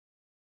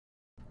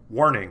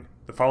Warning,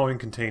 the following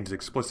contains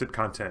explicit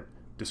content.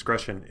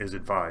 Discretion is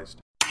advised.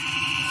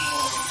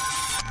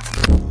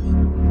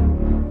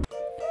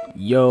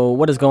 Yo,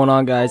 what is going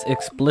on, guys?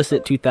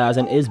 Explicit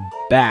 2000 is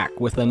back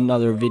with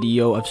another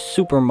video of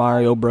Super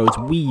Mario Bros.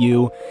 Wii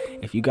U.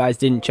 If you guys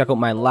didn't check out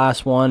my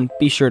last one,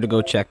 be sure to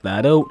go check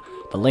that out.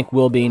 The link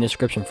will be in the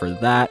description for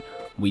that.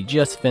 We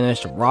just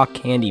finished Rock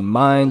Candy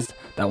Mines.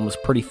 That one was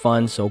pretty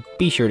fun, so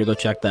be sure to go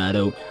check that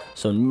out.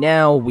 So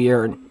now we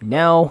are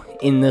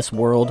in this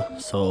world,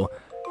 so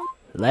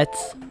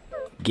let's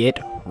get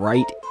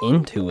right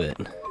into it.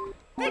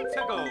 Let's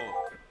go.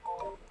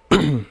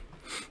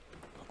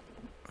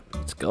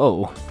 Let's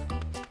go.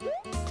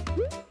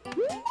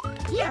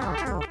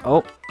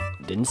 Oh,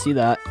 didn't see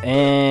that.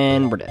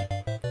 And we're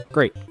dead.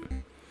 Great.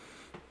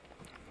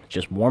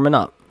 Just warming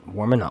up.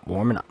 Warming up.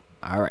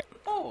 Alright.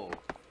 Oh.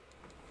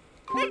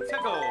 Let's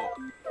go.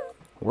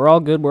 We're all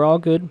good. We're all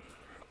good.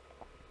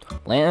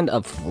 Land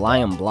of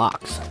Flying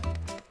Blocks.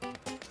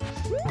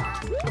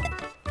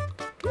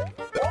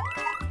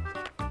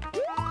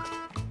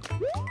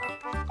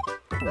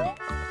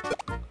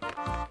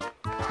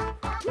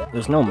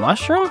 There's no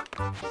mushroom?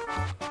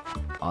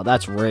 Oh,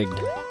 that's rigged.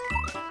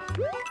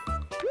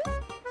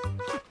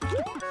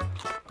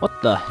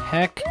 What the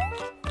heck?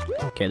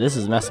 Okay, this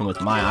is messing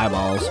with my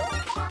eyeballs.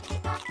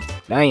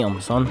 Damn,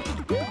 son.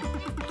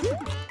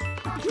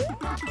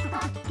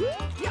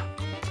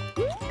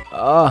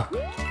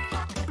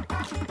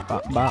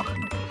 Bop, bop.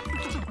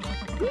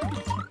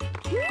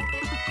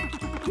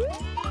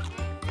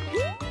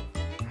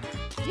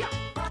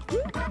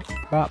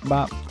 Bop,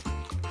 bop.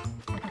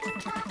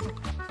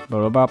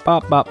 Bop, bop,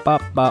 bop,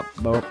 bop, bop,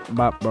 bop,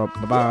 bop,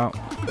 bop, bop.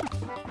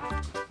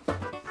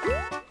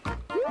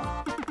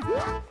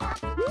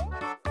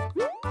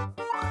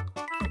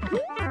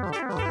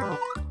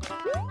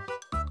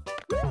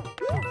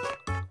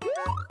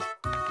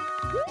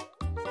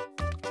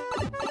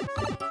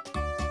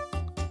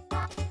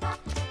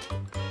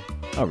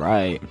 All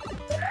right.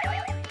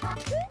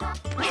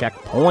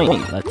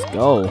 Checkpoint. Let's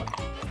go.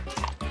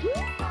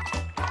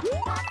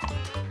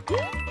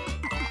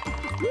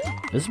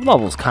 This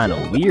level's kind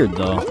of weird,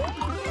 though.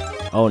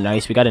 Oh,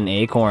 nice. We got an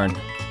acorn.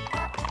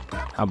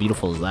 How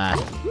beautiful is that?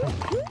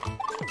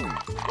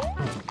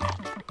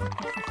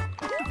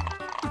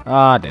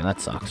 Ah, damn, that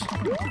sucks.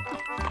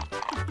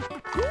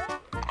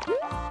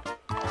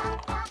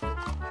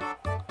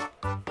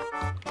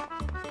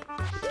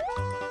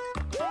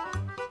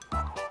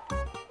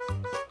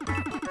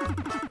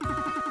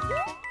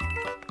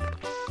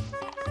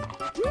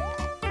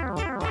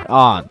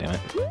 Ah, damn it.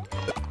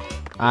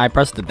 I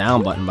pressed the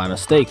down button by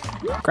mistake.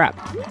 Crap.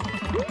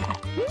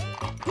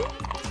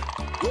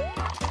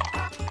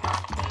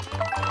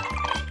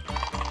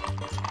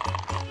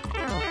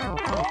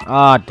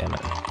 Ah, damn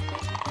it.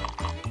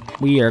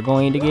 We are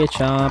going to get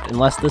chomped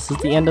unless this is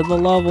the end of the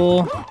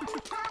level.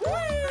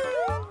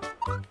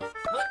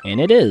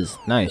 And it is.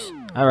 Nice.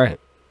 Alright.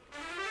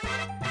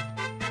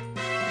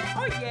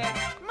 Oh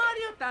yeah,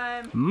 Mario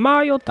time.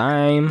 Mario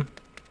time.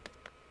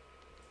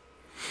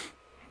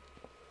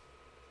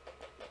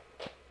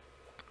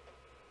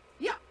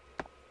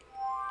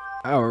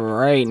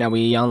 Alright, now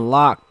we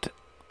unlocked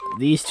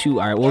these two.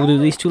 Alright, we'll do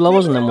these two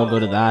levels and then we'll go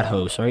to that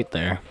house right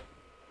there.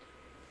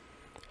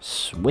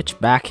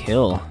 Switchback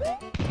Hill.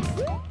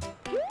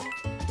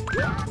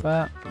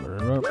 So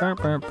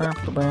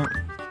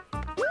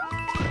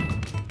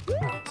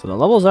the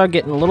levels are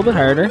getting a little bit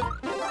harder.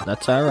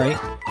 That's alright.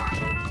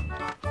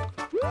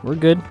 We're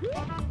good.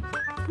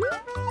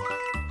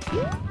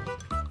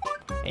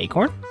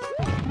 Acorn?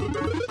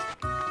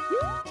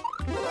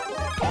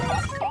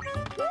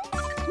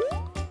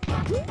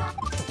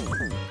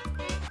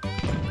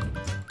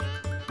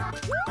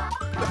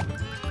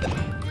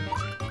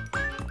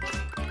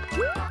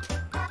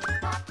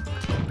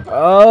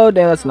 Oh,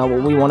 damn, that's not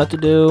what we wanted to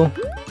do.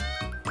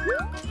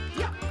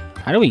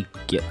 How do we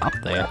get up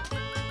there?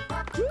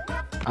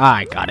 Ah,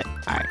 I got it.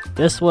 Alright,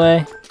 this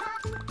way.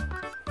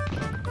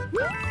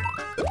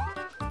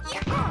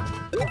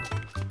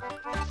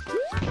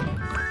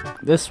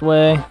 This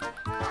way.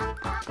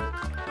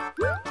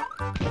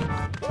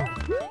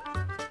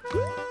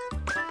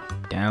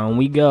 Down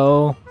we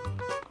go.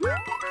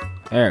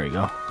 There we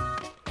go.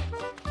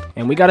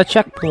 And we got a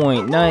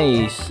checkpoint.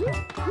 Nice.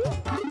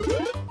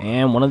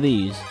 And one of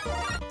these.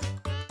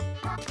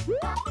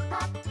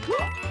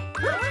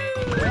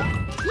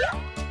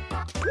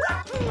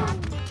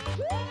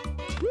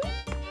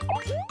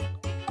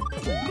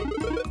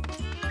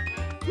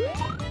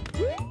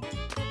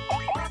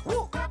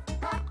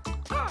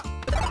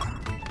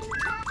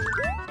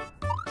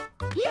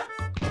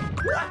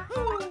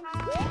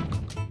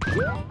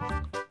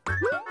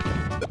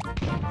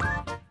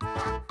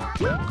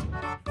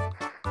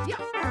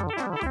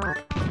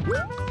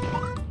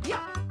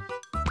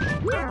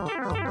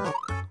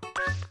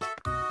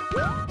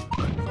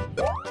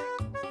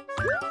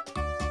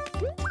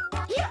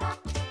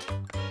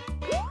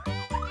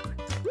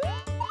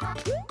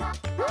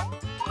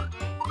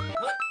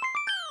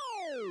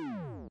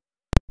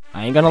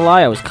 I ain't gonna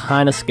lie, I was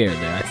kind of scared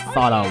there. I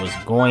thought I was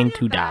going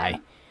to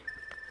die.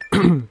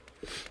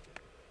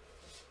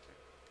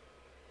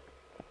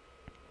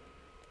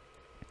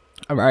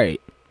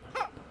 Alright.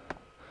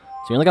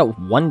 So we only got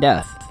one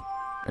death.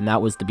 And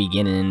that was the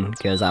beginning,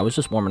 because I was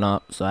just warming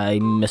up, so I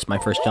missed my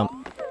first jump.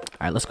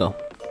 Alright, let's go.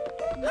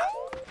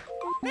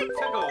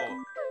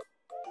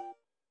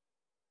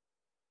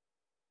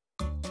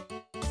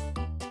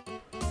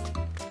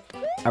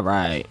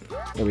 Alright,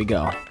 here we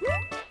go.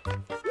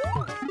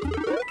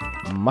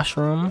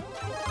 Mushroom.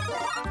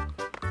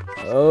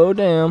 Oh,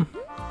 damn.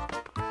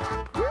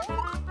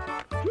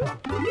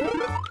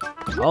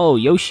 Oh,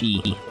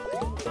 Yoshi.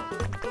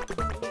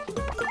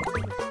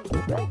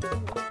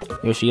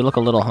 Yoshi, you look a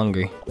little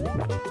hungry.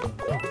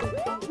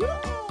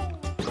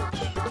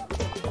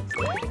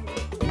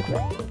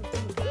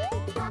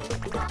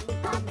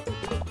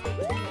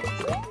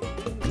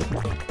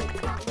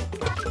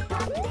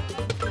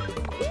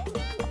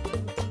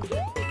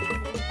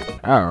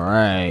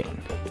 Alright.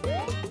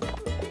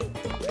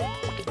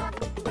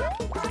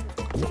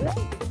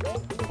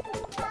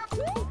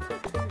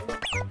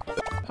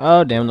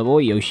 Oh, damn, the boy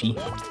Yoshi.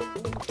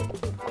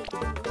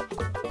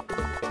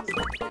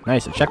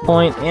 Nice, a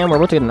checkpoint, and we're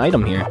about to get an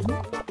item here.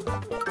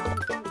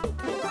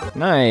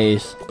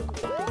 Nice.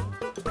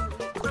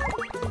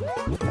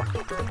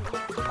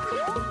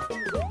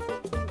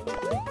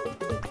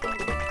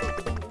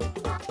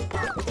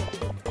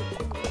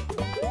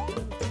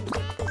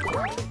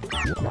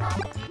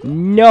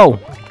 No!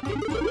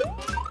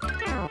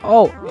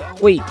 Oh,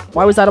 wait,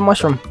 why was that a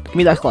mushroom? Give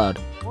me that cloud.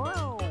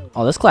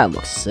 Oh, this cloud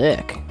looks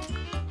sick.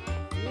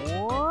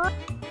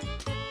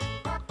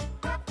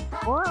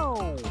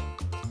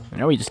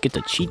 Now we just get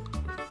to cheat.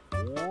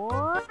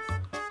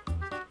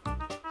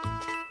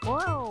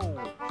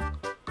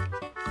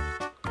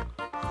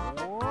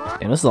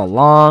 Damn, this is a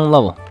long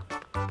level.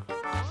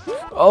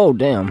 Oh,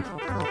 damn.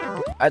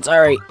 That's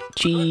alright.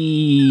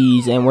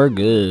 Cheese, and we're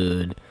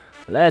good.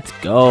 Let's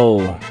go.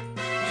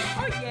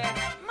 Oh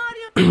yeah,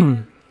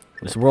 Mario.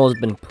 This world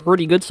has been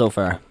pretty good so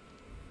far.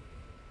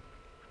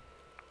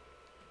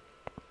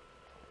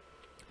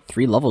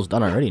 3 levels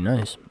done already.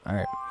 Nice.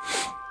 Alright.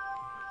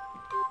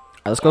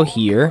 Let's go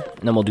here,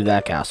 and then we'll do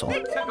that castle.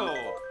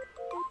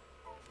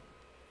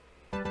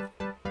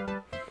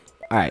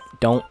 Alright,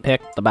 don't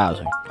pick the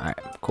Bowser. Alright,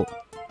 cool.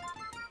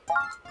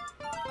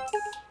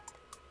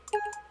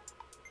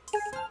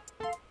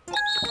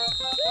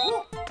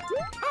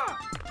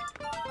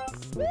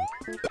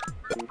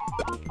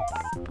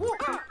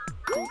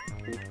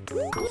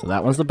 So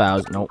that one's the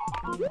Bowser. Nope.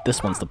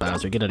 This one's the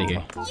Bowser. Get out of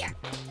here.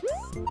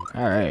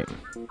 Alright.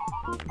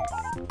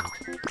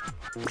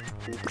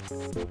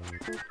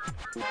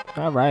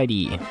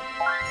 Alrighty.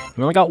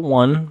 We only got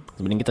one.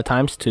 We didn't get the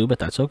 ×2, but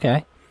that's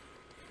okay.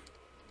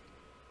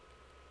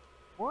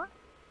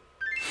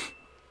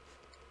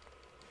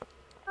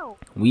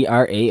 We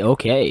are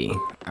a-okay.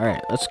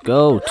 Alright, let's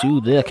go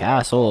to the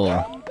castle.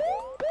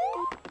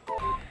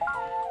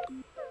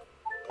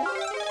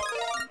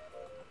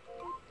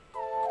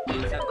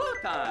 It's a go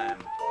time.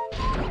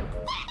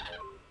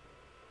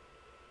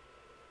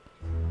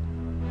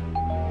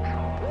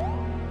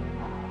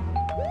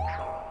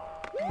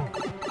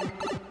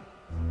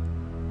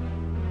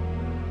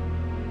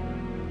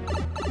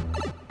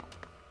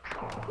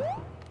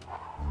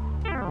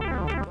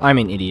 I'm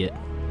an idiot.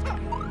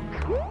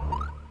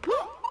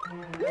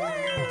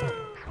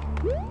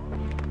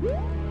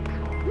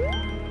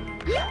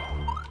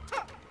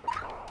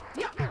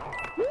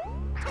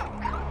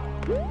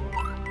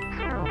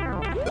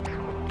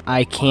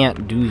 I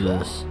can't do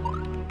this.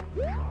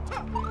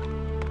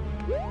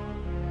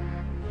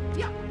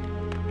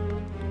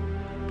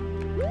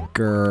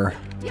 Grr.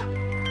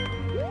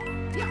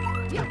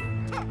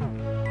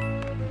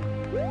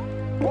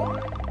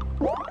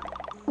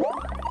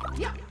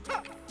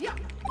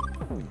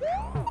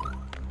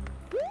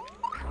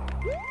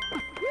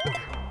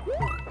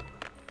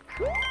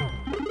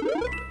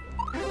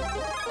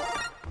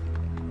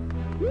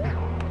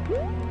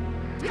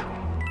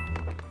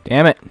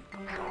 Damn it.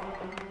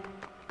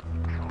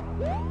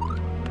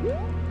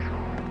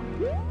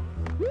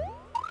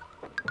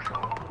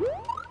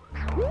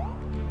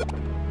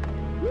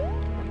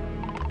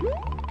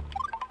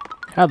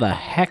 How the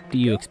heck do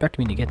you expect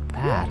me to get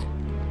that?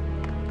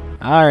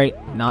 Alright,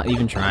 not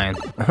even trying.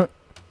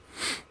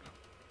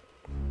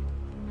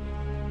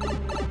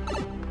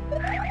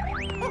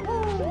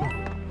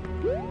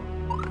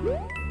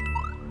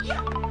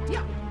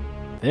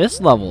 This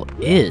level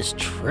is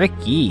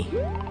tricky.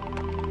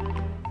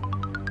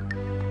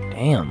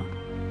 Damn.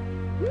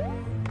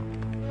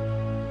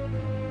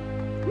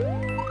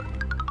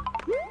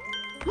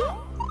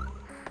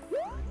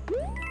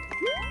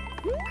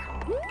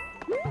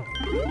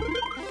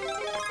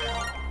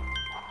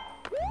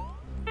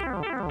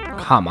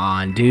 Come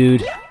on,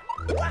 dude.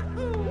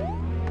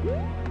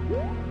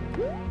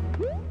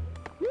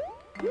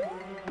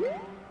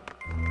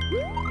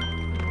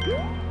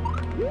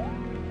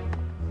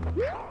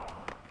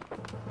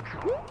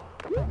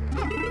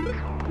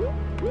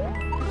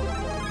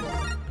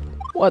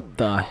 What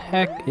the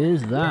heck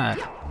is that?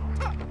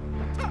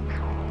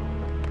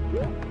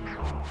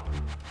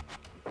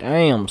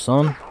 Damn,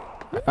 son.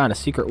 I found a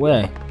secret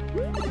way.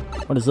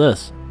 What is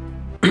this?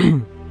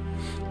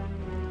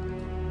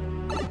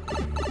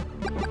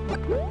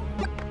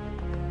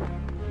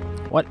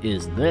 What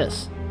is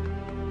this?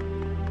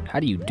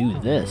 How do you do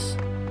this?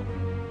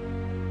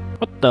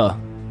 What the?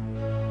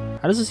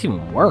 How does this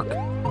even work?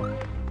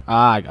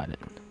 Ah, I got it.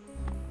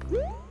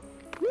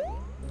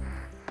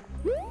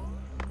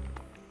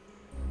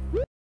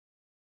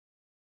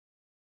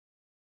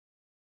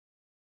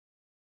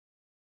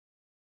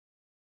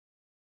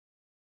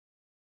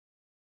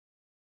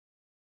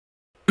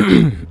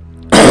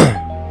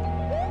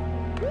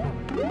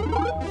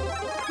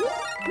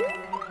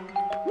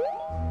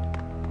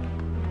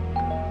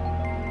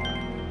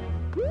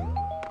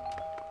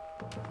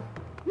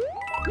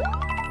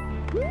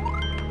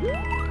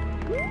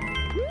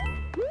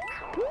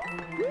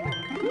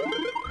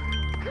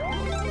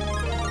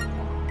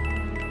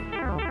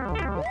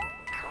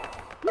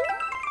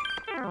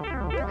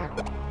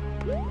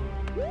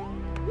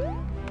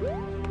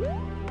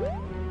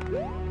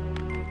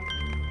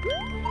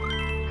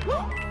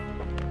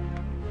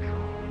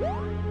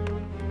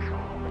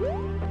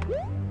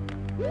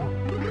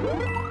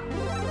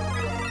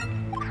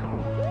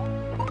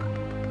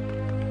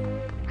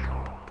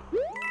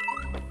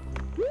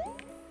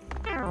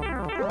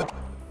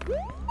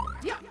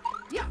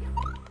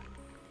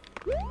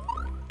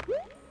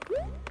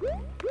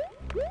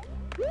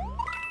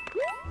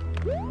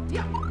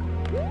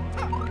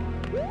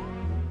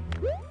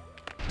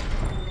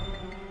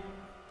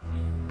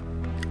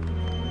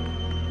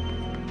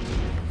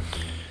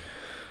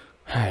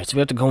 Alright, so we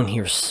have to go in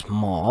here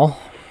small.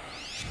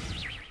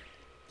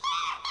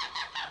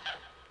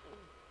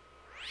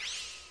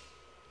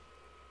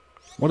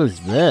 What is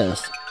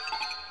this?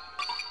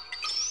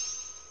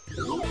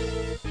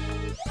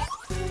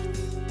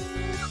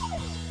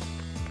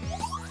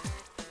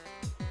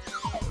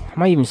 How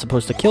am I even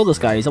supposed to kill this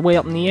guy? He's way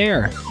up in the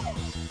air.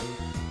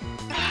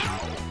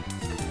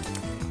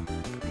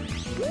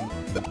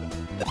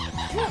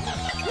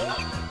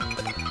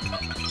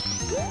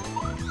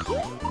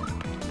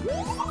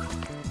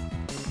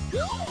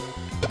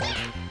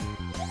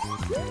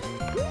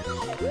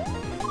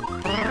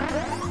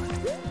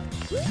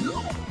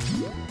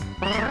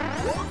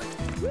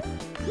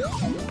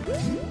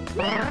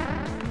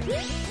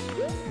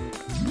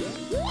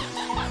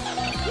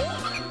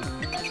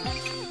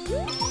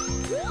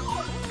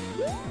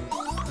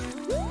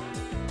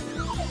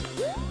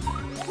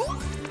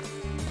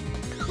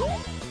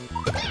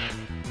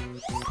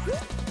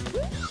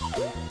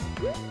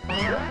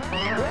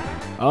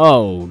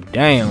 Oh,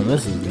 damn,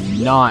 this is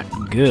not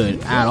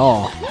good at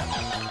all.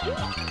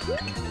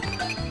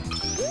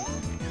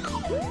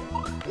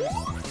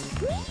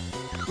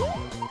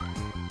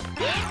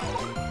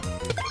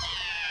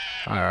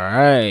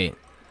 Alright,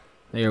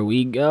 there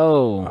we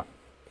go.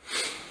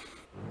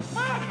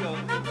 Mario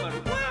number 1!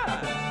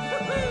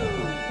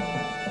 Woohoo!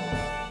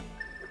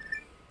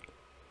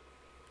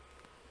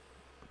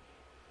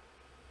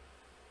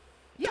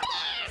 Yeah.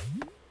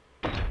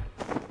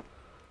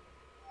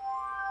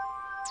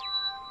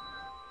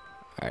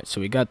 Alright, so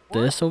we got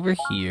this over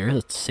here.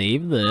 Let's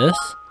save this.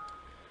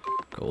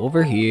 Go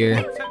over here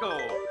Let's go.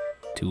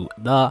 to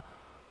the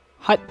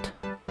hut.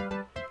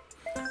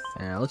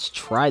 Now let's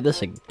try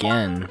this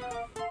again.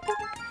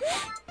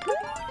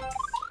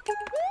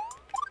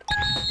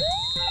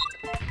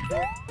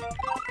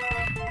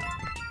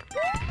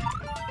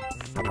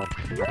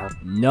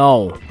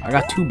 No, I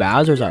got 2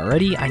 Bowsers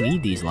already. I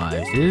need these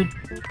lives, dude.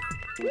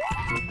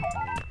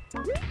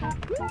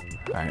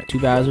 Alright, 2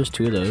 Bowsers,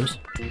 2 of those.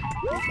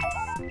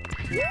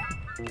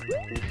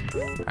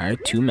 Alright,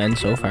 2 men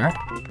so far.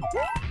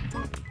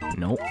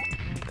 Nope.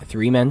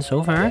 3 men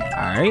so far.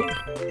 Alright.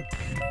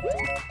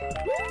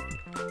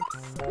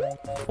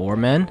 4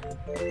 men.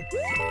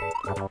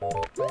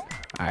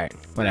 Alright,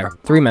 whatever.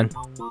 3 men.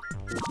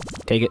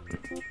 Take it.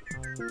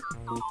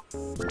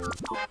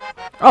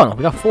 Oh no,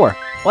 we got 4.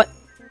 What?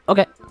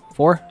 Okay.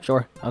 4?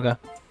 Sure. Okay.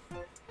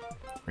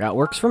 That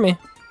works for me.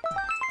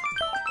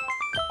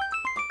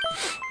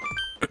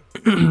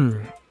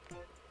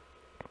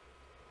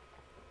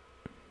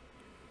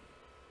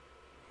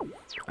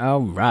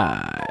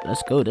 Alright,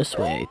 let's go this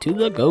way to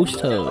the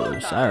ghost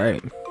house.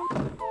 Alright.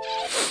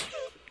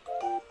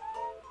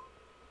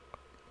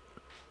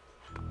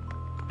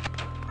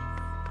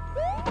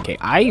 Okay,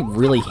 I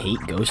really hate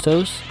ghost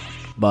house,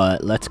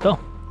 but let's go.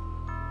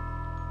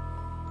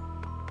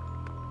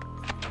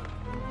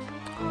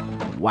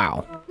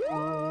 Wow.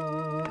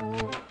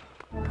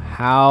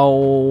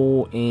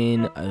 How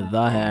in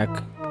the heck?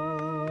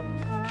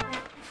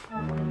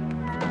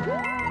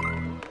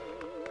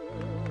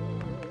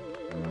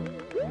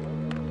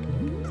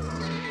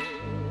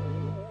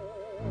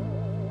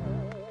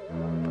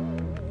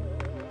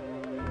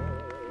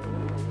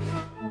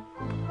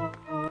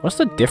 What's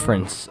the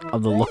difference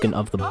of the looking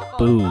of the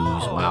booze?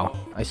 Wow,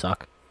 I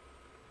suck.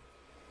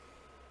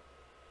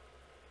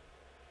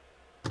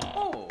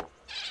 Oh.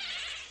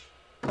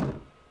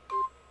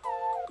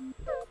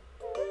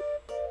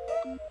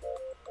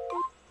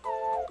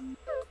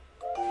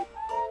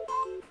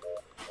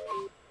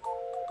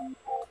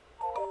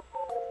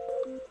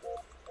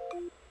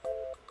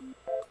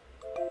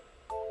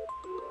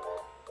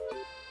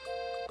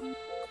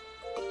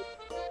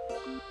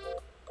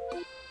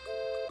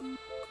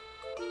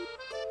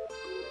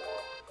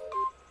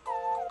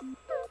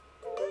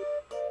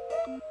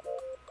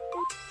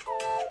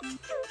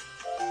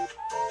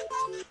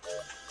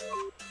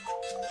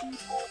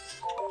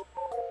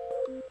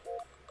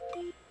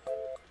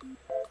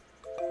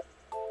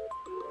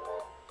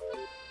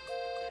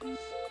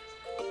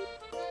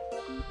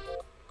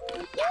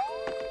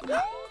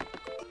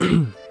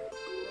 It's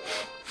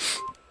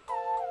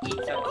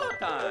about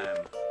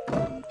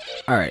time.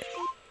 Alright.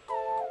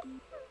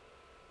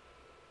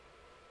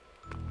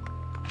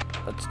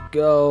 Let's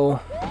go.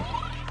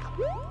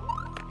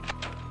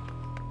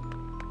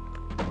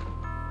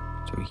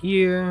 Through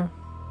here.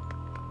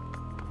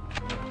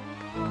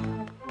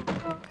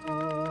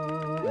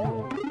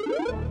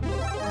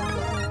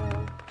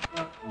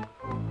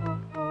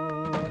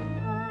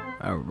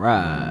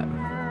 Alright.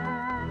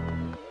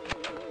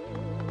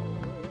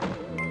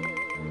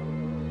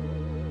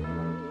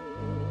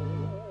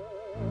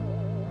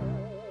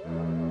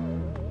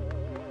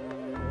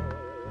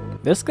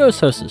 This ghost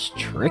host is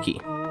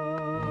tricky.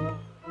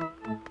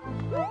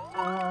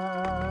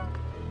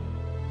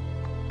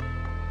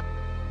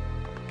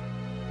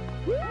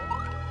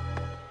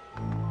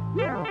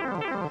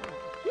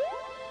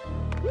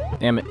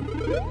 Damn it.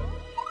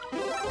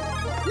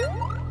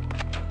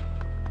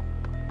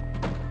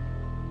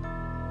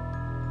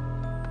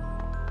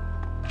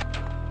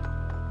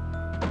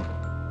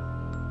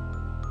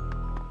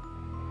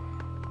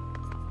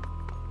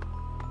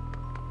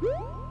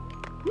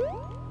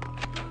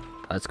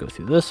 Let's go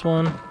through this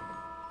one.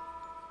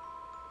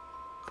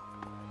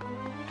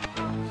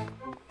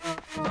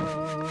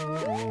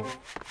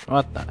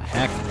 What the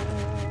heck?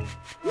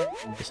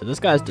 Okay, so this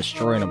guy's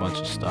destroying a bunch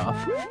of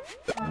stuff.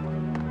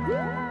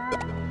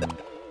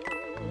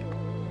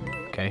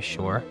 Okay,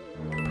 sure.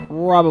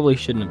 Probably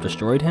shouldn't have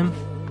destroyed him.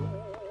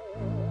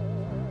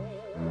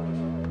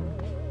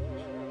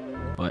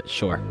 But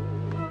sure.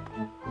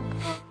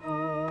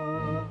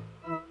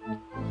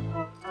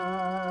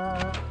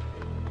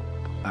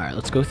 Alright,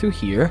 let's go through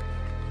here.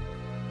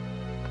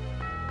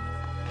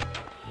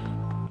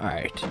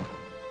 Alright.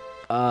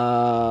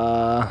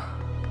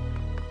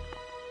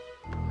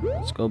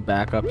 Let's go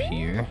back up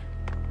here.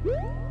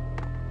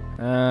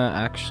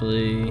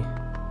 Actually...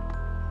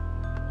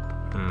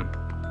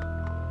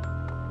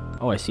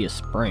 Oh, I see a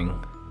spring.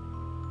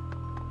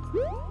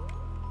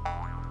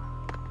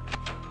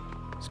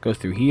 Let's go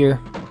through here.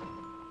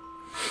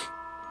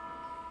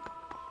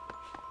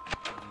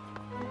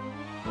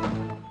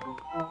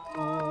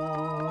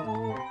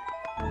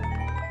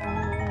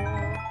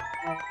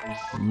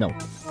 No.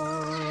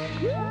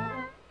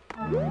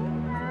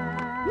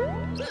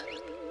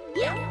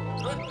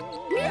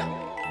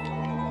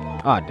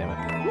 Ah, damn it.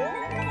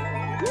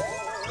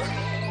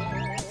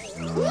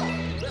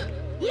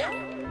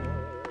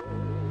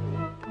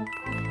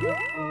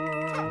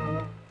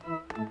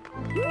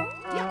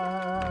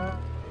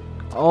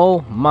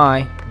 Oh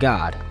my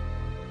god.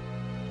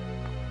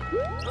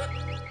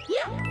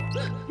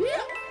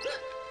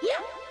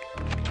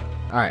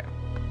 Alright.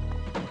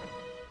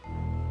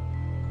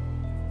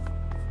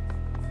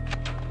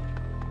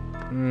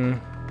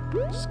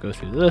 Let's go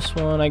through this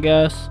one, I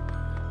guess.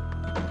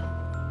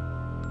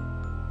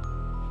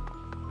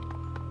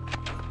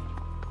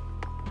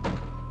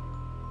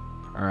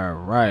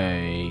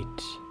 Alright.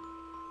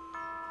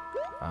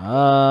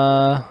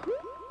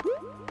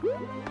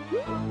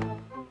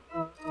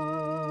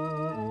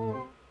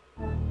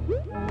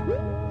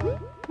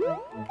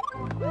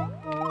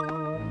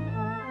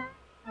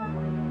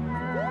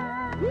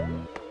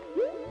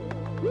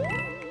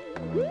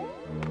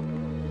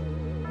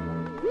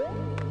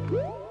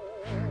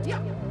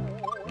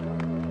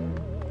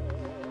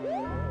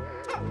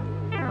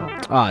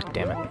 Ah,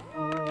 damn it.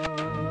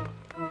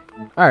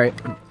 Alright.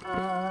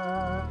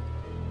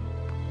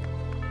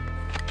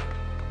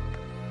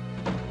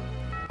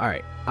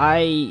 Alright,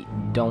 I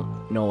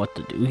don't know what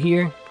to do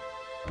here.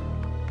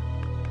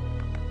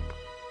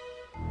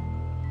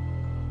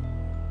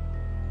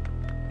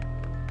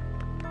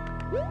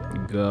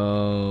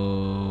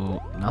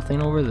 Go...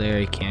 Nothing over there,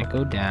 you can't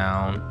go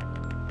down.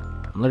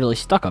 I'm literally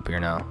stuck up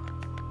here now.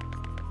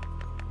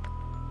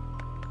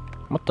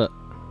 What the...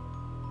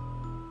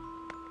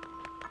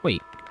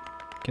 Wait,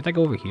 can't I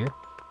go over here?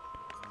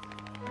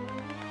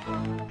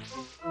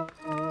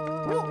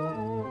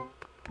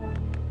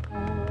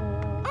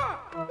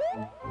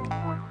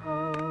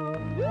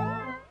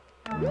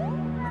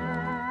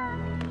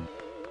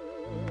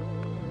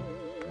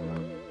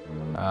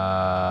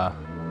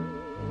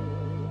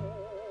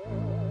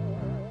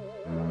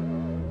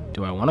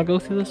 Do I want to go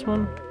through this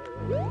one?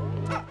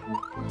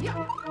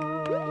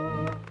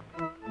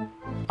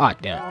 Ah,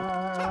 damn it.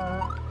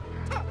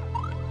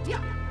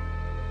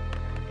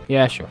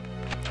 Yeah, sure.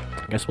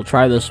 I guess we'll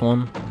try this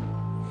one.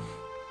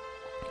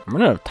 I'm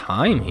running out of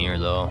time here,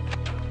 though.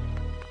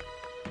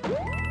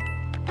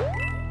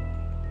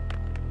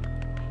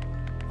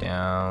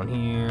 Down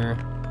here.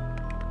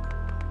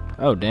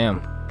 Oh,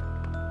 damn.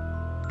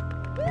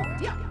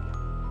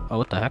 Oh,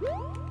 what the heck?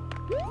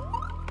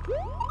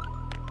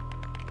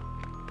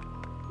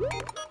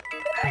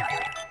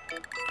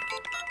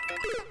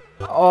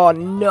 Oh,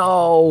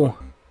 no!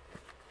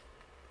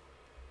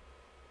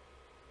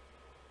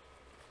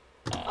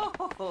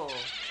 Oh.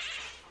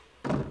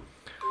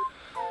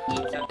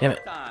 It's Damn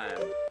it.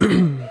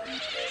 time.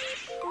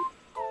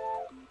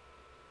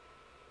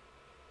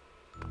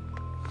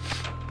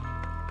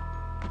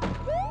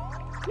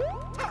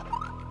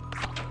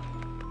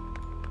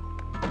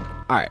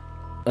 Alright,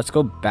 let's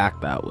go back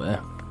that way.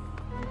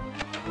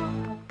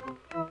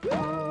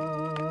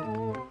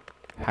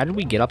 How did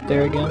we get up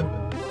there again?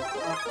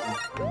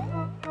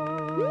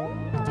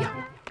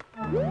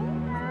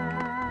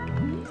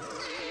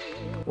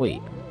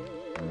 Wait.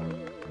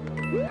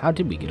 How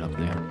did we get up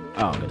there?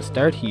 Oh, I'm gonna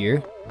start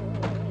here.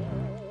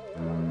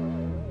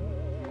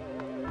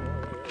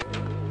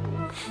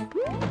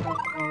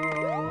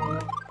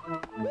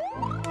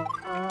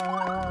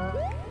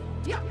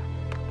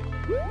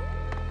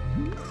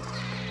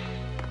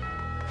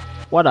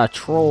 What a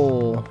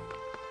troll.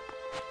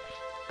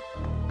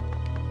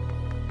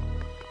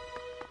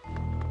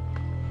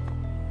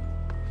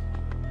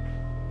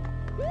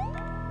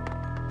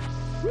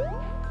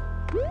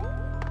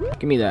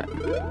 Give me that.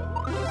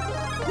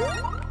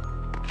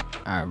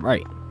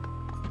 Alright.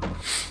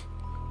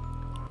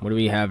 What do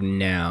we have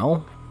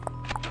now?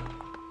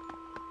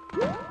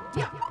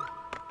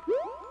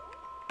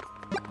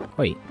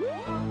 Wait.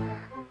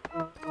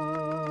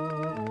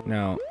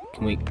 Now,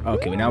 can we...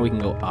 Okay, now we can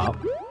go up.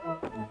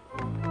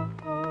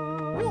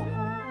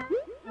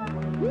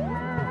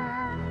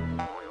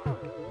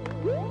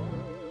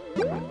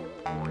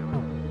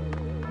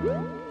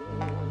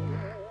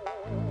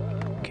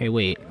 Okay,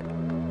 wait.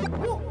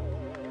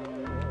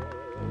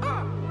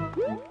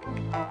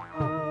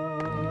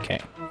 Okay,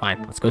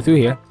 fine. Let's go through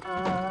here.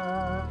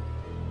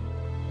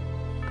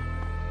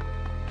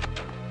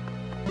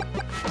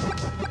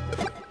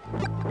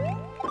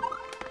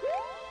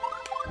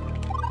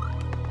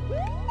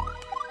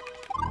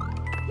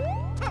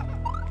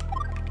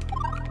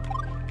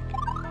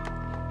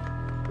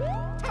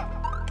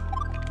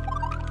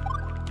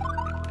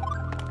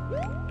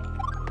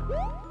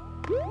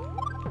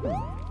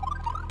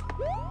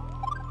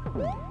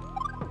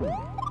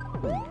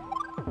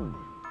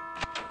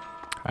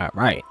 All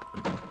right.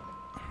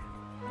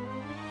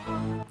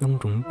 Dun,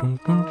 dun, dun,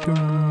 dun, dun.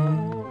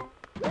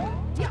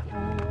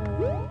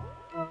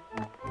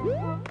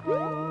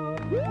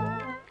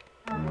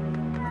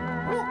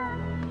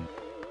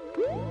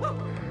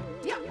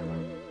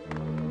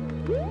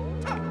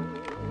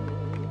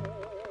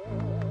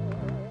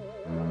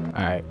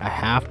 All right, I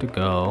have to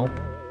go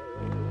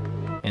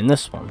in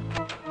this one.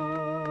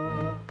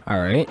 All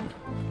right.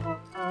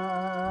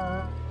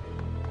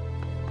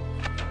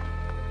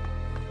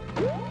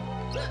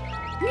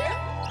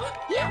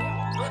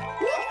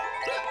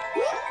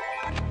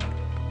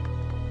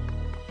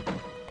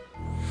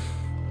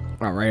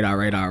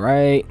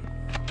 Alright.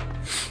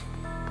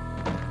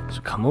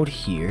 So come out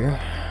here.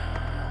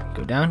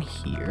 Go down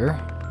here.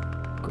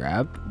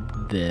 Grab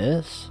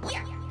this.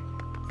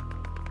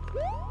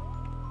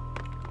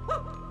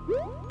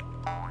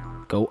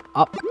 Go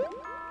up.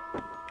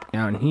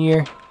 Down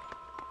here.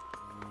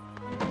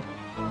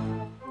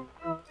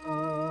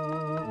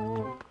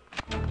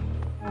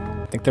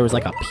 I think there was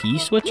like a P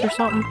switch or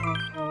something.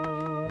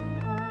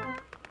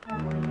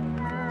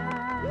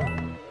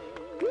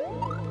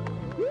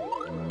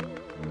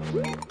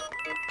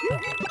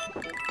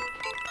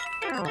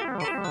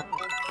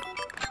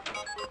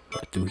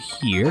 Through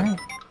here.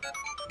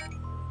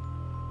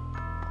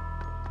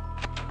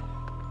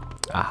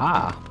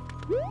 Aha.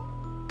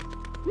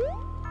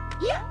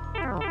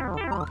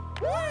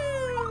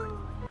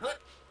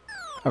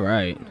 All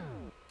right.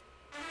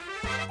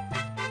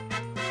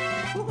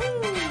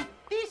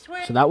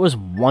 So that was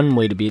one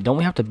way to beat it. Don't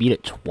we have to beat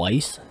it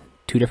twice?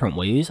 Two different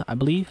ways, I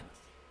believe.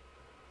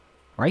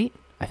 Right?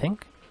 I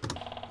think.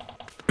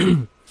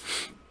 So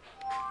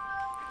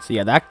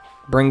yeah, that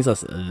brings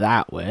us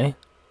that way.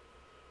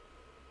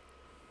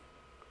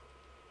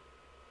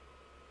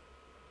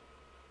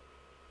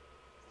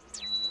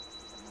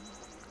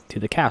 To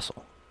the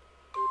castle.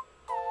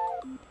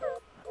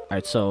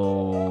 Alright,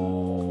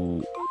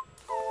 so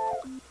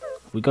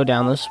we go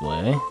down this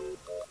way.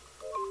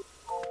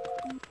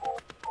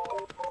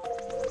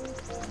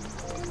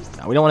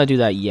 No, we don't want to do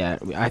that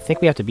yet. I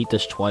think we have to beat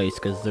this twice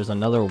because there's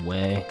another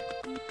way.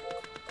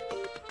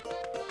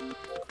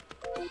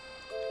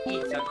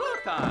 It's a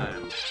good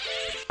time.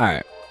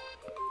 Alright.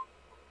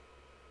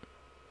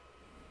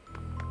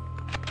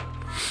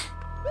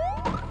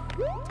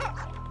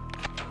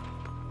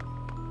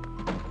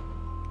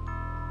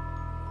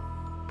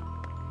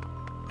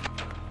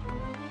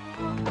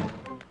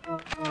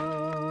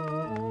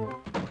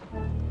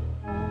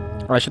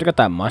 Oh, I should have got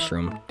that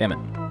mushroom. Damn it.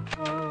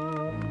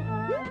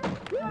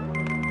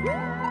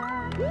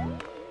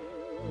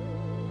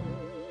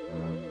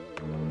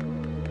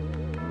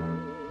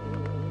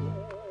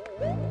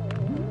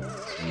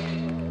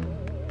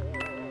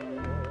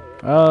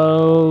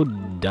 Oh,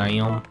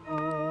 damn.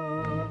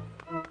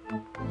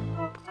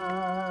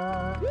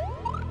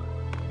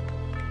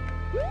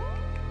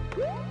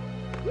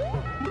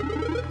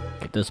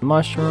 Get this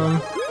mushroom.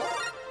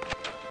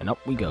 And up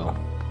we go.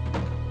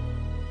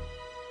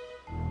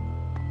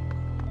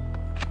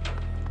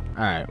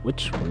 Alright,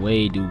 which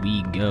way do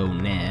we go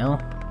now?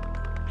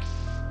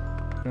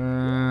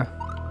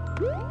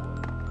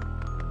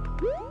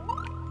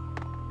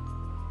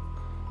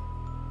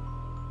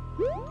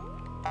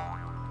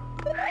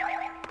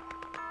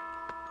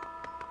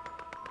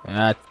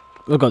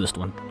 We'll go this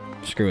one.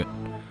 Screw it.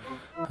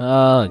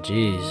 Oh,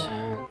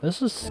 jeez.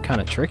 This is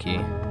kind of tricky.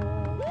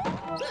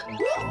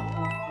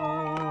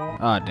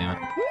 Oh, damn it.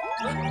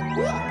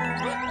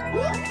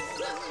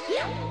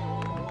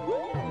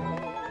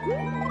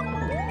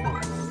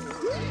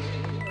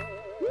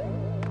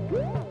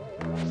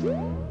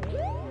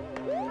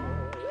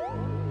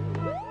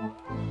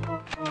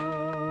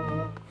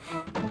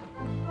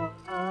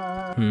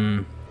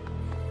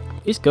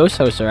 These ghost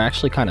hosts are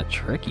actually kind of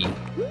tricky.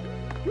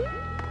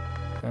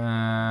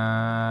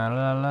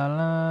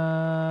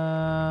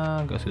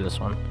 Go through this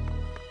one.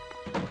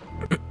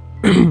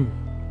 I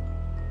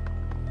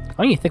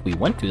don't even think we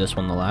went through this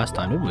one the last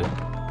time, did we?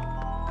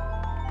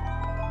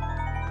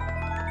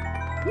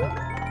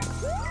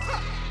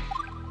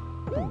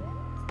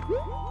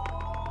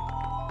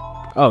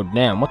 Oh,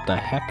 damn, what the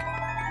heck?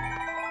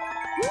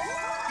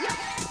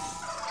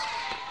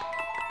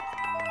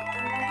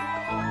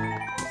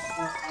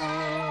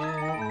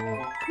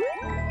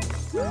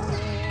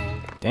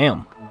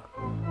 Damn.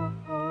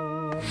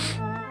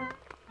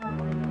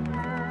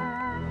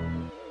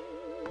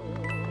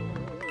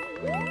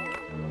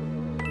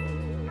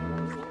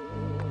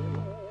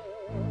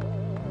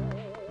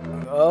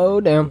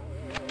 Oh, damn.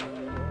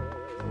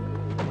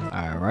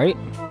 Alright.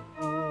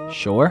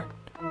 Sure.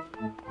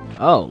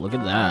 Oh, look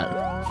at that.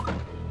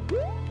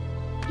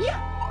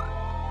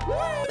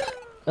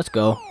 Let's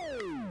go.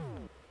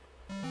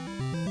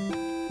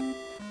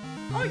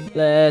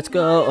 Let's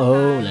go.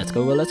 Oh, let's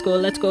go. Let's go.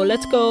 Let's go.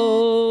 Let's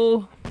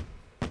go.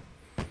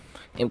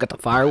 And we got the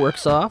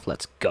fireworks off.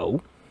 Let's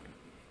go.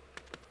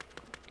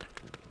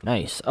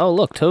 Nice. Oh,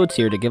 look. Toad's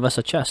here to give us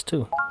a chest,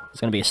 too. It's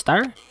going to be a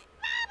star?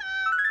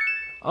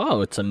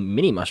 Oh, it's a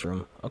mini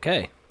mushroom.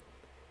 Okay.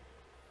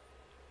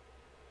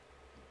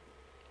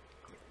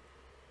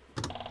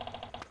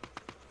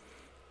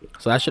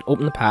 So that should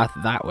open the path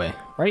that way,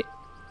 right?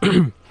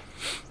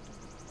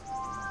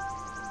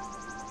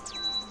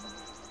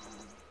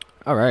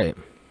 Alright.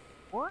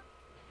 What?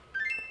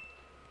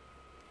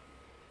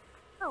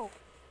 Oh.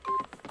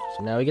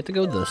 So now we get to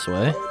go this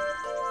way.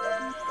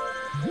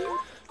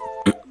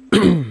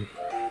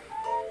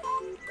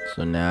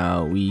 So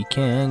now we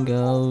can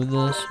go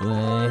this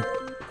way.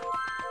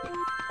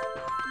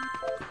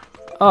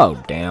 Oh,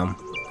 damn.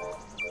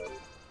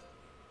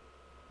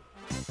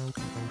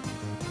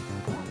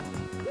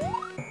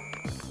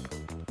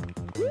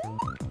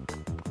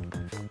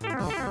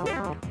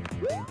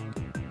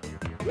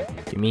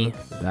 Give me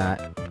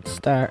that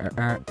star.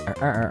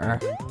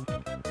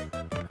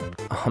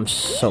 I'm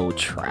so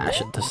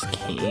trash at this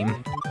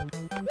game.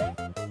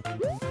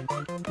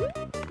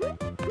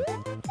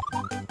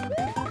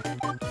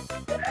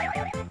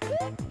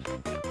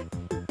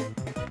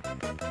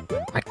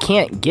 I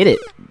can't get it.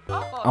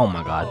 Oh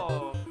my god.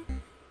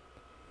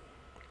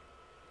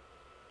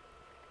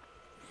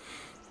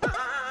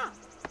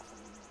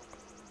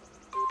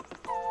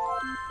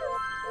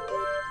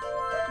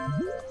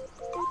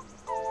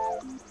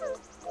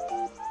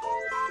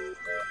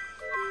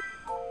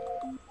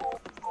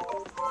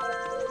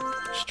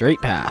 Straight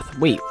path.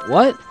 Wait,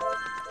 what?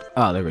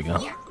 Oh, there we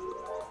go.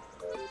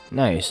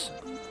 Nice.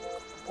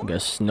 We got a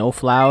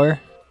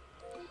snowflower.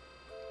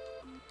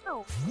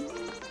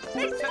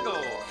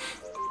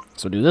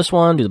 So do this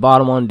one, do the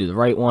bottom one, do the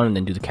right one, and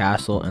then do the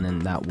castle, and then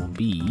that will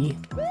be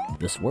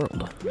this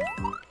world.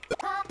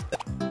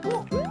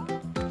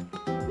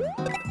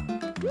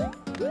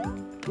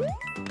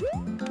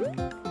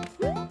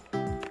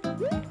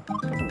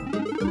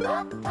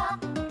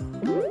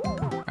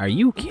 Are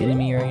you kidding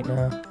me right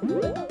now?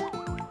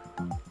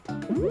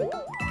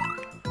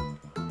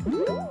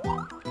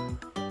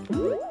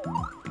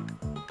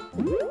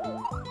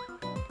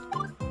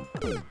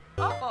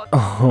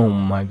 Oh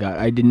my god,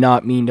 I did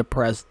not mean to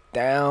press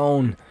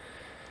down.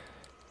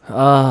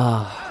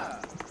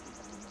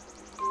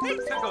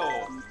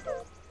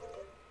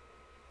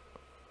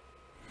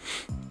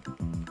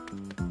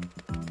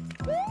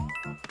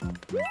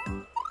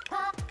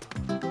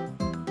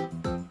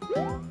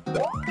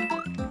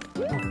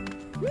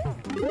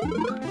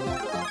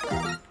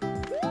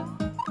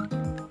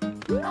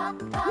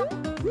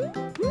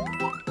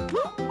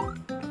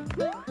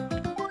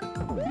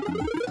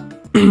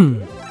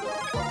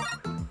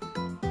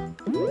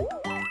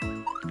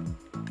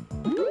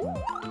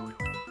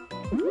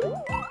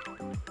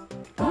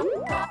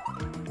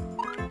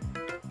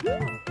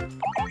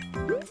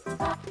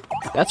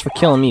 That's for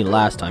killing me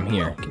last time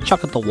here.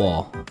 Chuck at the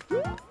wall.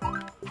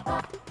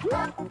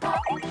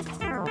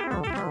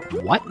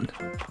 What?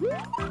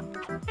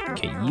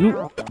 Okay,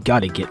 you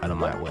gotta get out of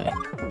my way.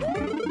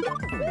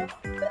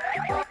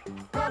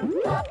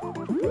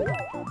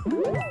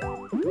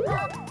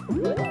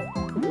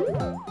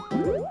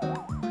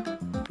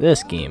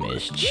 This game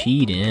is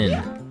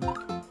cheating.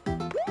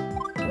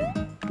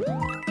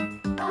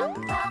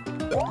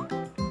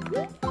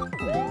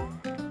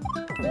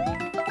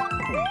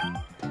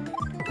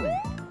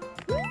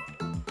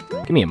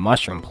 Give me a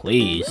mushroom,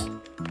 please.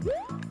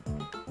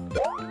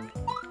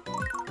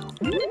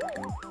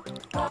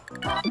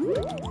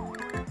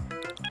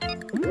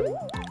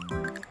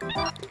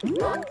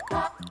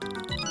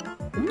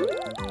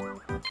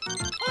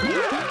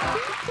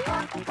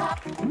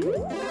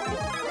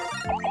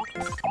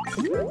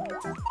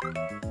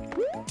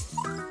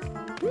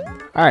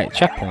 Alright,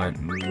 checkpoint.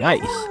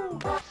 Nice.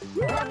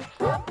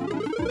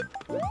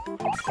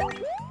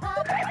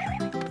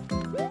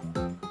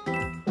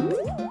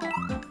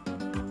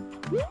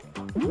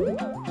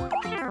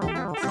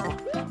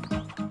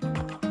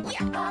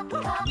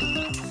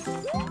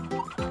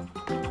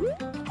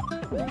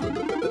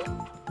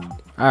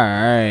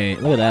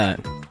 Alright, look at that.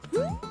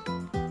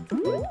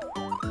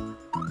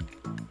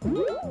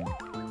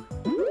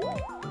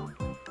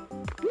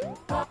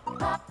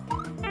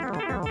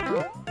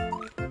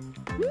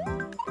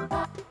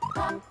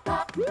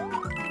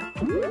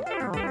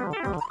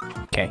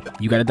 Okay,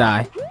 you gotta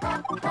die.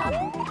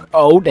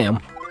 Oh, damn.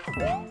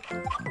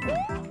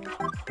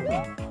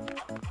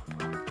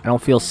 I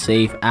don't feel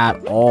safe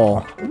at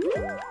all.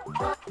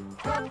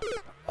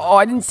 Oh,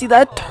 I didn't see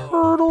that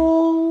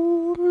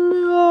turtle.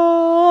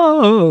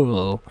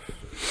 No.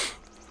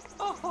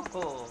 Oh ho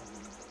ho!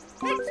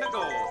 Let's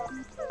go!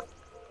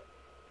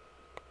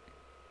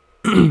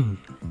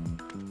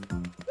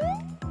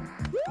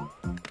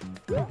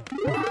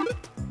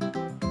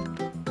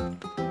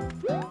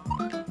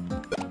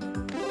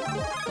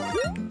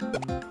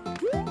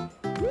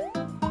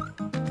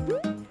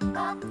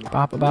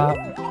 Bop, bop, bop.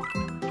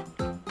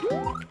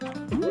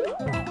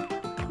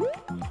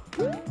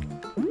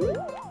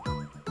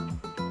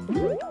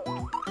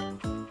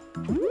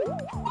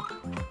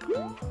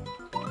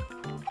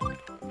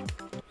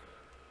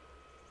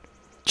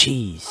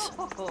 Jeez.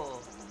 Ho ho!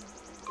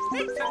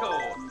 Let's go!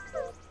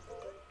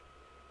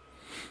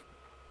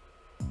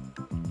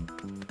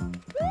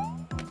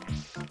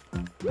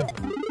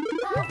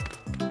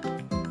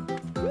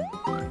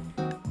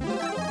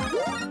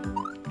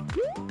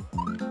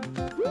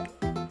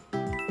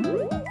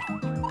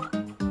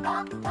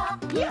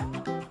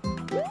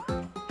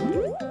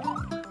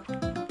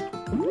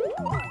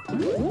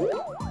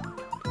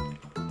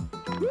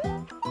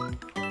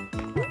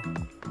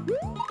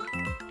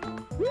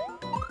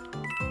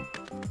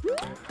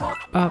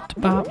 Bop,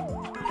 bop.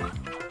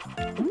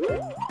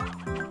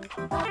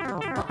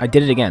 I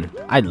did it again.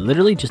 I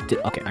literally just did.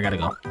 Okay, I gotta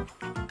go.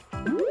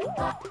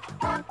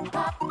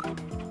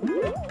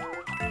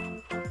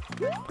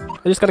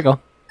 I just gotta go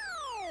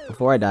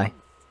before I die.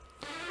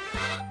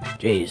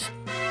 Jeez,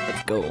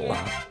 let's go.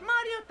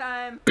 Mario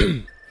time!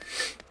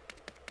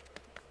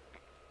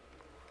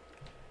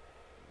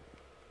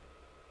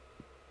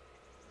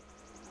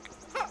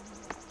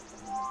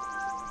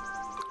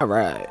 All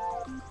right.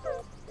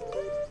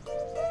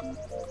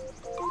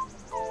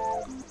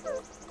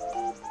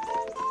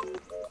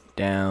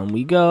 Down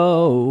we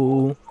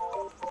go.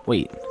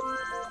 Wait.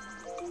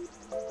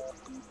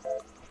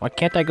 Why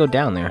can't I go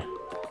down there?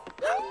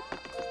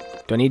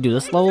 Do I need to do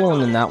this level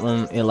and then that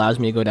one, it allows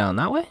me to go down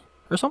that way?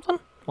 Or something?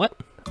 What?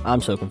 I'm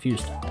so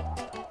confused.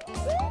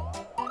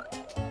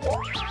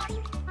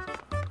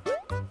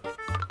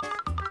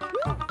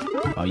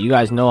 Oh, you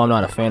guys know I'm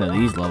not a fan of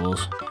these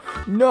levels.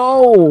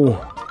 No!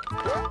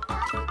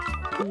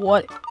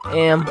 What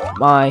am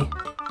I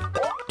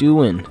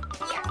doing?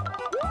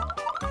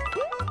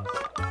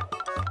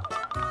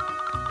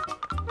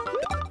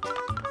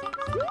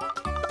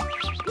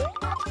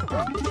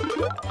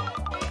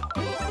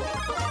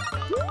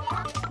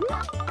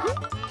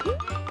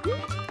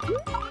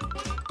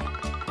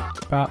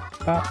 Bop,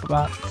 bop,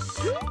 bop.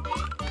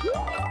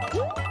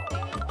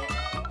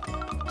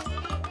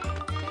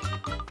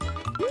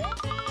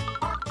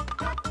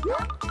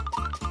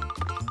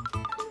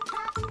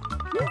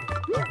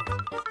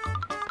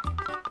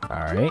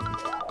 All right.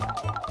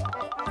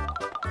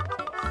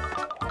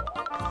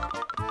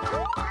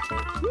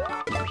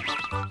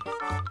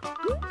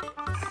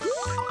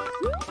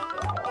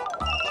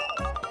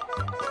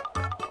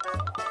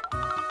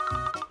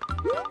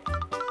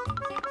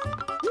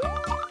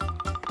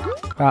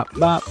 Bop,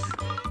 bop.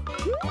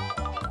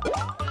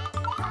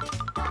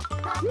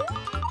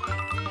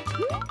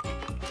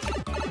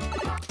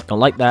 Don't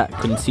like that.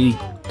 Couldn't see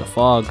the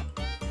fog.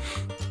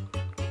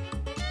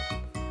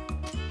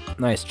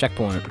 Nice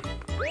checkpoint.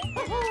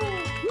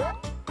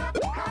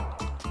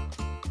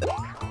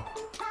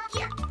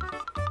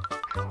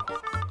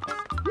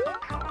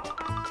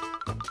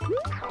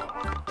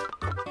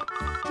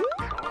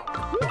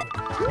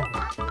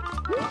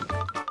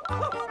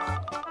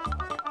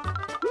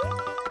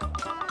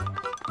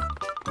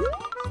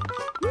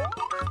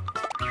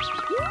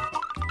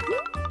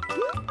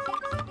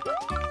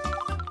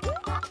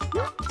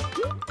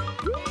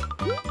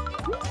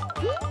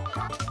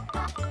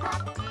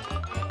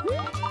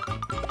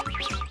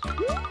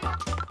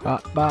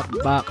 Bop, bop,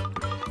 bop.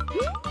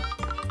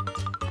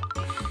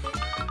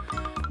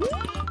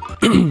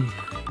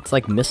 It's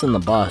like missing the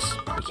bus.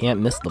 You can't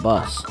miss the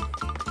bus.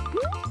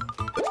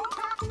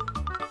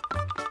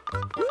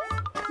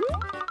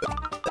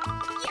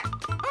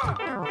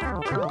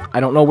 I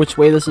don't know which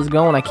way this is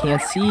going. I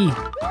can't see.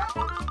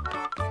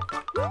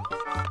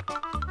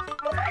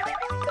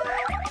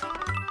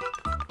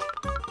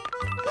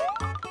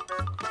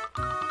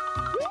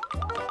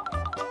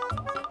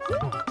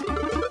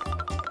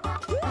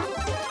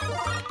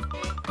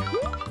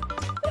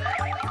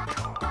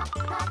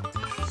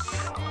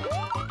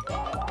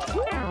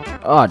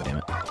 Oh, damn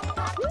it.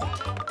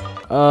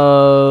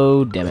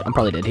 Oh, damn it. I'm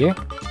probably dead here.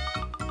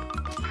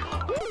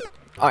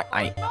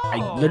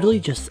 I literally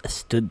just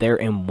stood there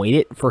and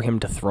waited for him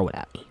to throw it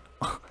at me.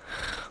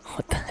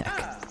 What the heck?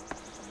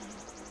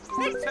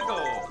 Let's go.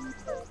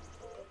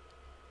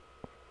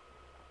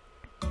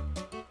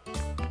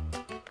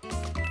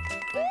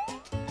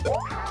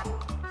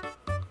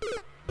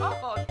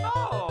 Oh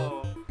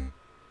no.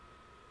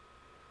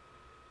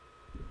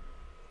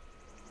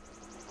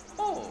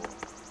 Oh.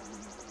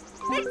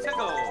 Let's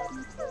go.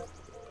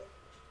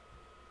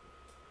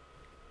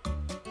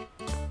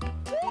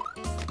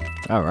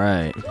 All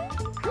right.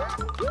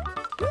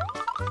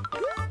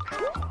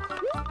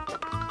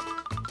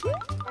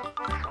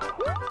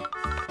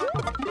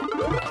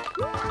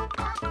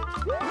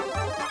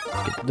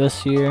 Let's get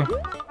this here.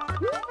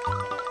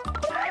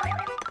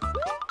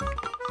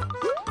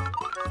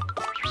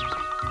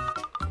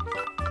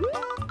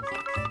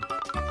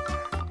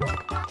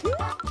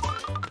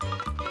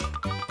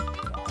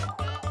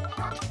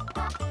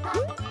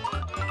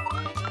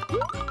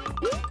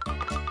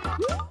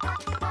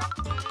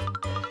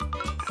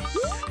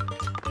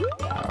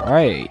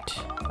 Alright.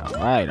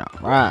 Alright,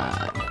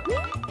 alright.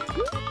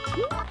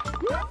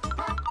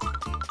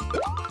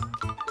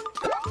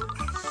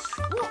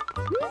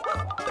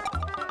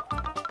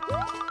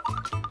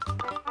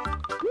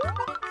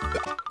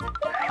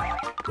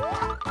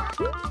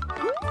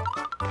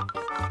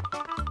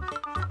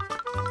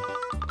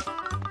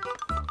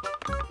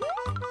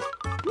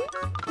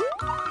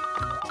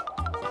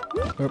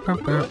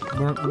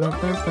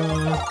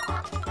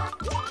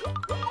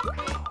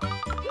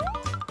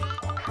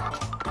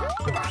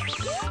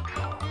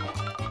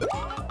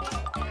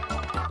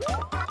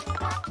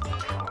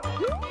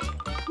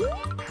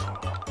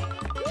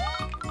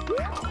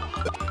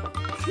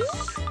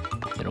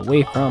 Get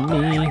away from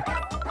me.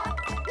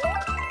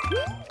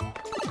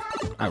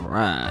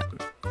 Alright.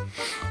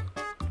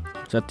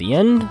 Is that the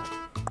end?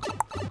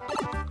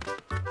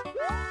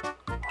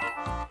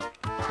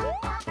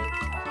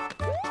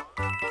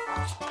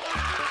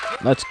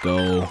 Let's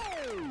go.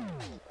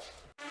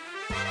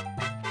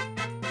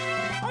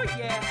 Oh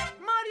yeah,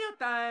 Mario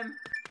time.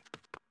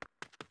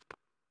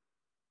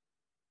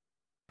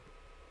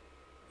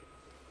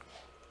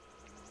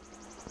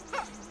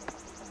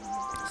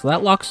 So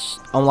that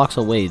unlocks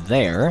a way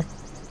there.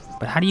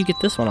 But how do you get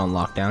this one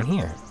unlocked down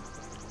here?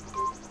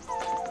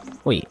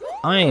 Wait,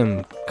 I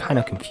am kind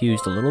of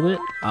confused a little bit.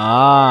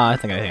 Ah, I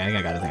think I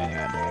got it. I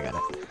got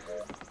it.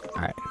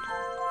 Alright.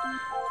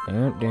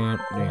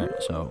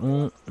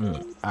 So,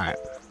 alright.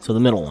 So the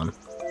middle one.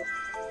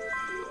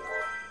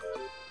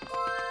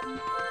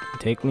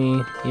 Take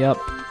me. Yep.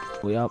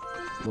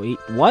 Wait,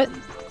 what?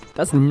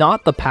 That's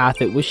not the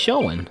path it was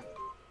showing.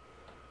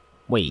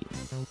 Wait.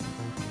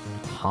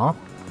 Huh?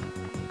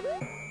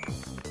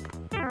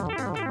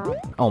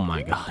 Oh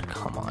my god,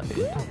 come on,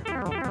 dude.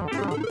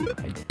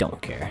 I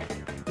don't care.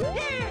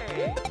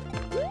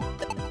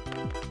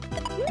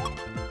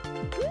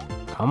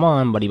 Come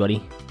on,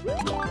 buddy.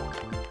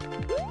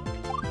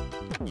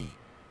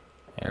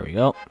 There we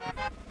go.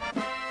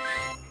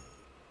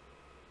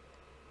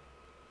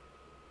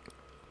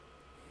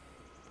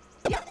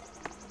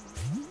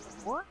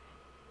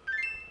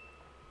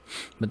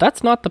 But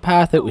that's not the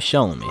path it was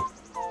showing me.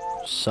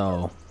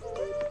 So,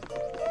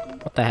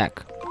 what the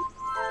heck?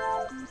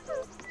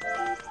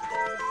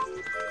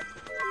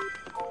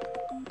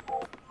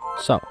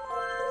 So,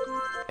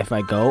 if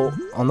I go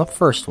on the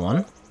first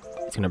one,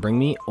 it's gonna bring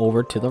me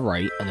over to the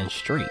right and then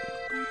straight.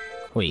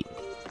 Wait.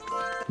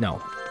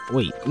 No.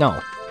 Wait. No.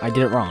 I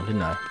did it wrong,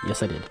 didn't I?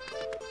 Yes, I did.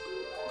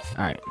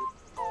 Alright.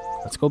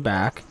 Let's go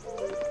back.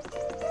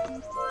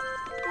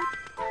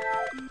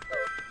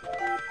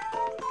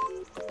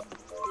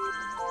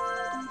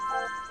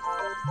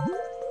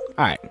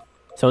 Alright.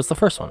 So it's the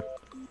first one.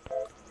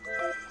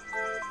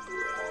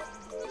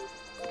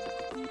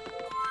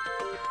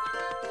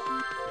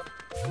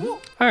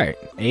 Alright.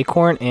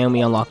 Acorn, and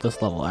we unlock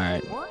this level.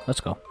 Alright. Let's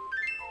go.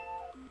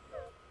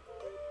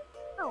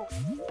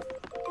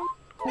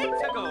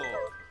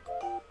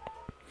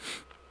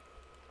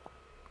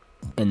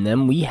 And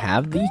then we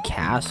have the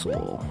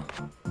castle.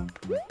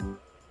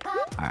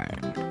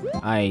 Alright.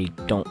 I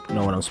don't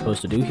know what I'm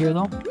supposed to do here,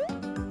 though.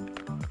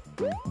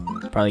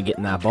 Probably get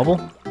in that bubble.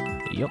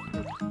 Yep.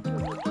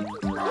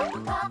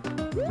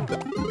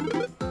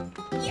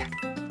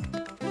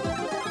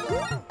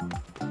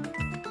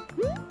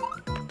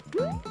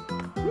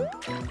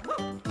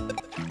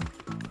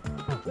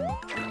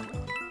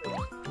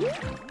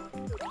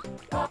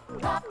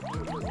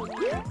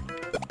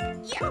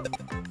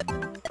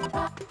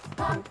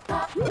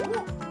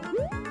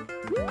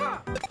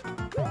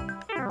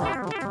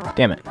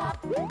 Damn it.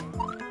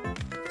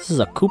 This is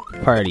a coop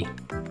party.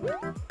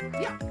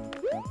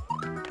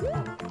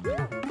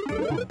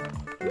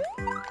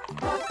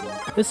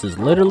 This is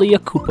literally a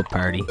Koopa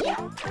party.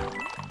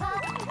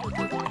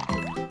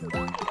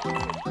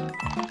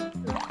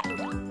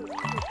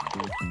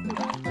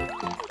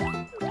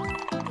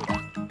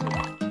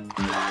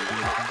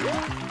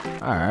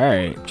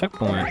 Alright,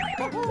 checkpoint.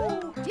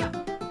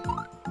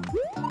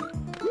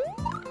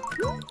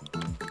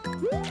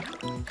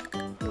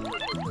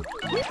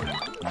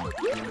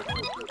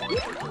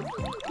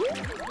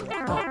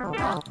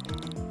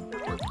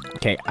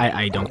 Okay,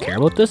 I don't care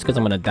about this because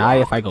I'm gonna die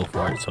if I go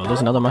for it. So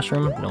there's another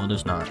mushroom? No,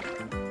 there's not.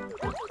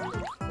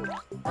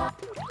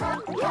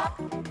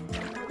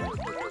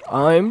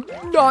 I'm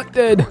not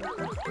dead.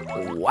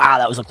 Wow,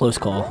 that was a close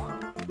call.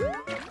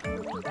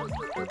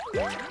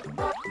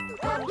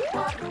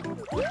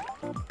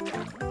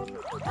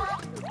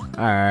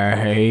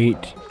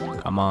 Alright.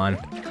 Come on.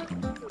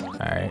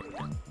 Alright.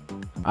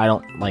 I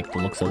don't like the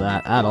looks of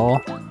that at all.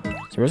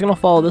 So we're just gonna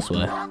follow this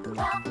way.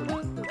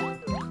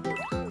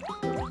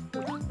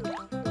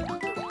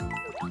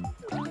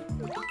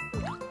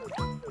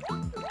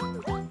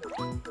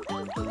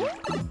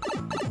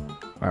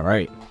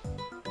 Alright.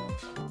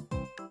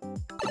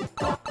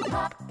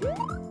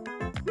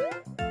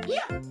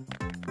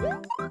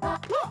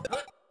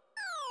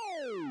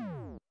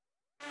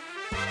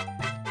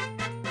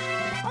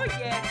 Oh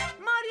yeah,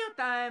 Mario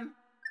time.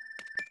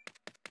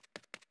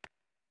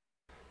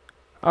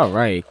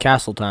 Alright,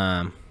 castle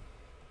time.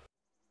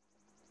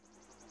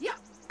 Yeah.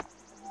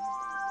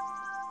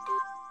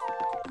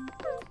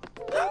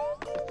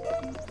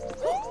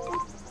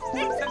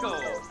 Let's go.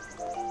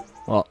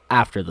 Well,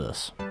 after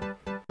this.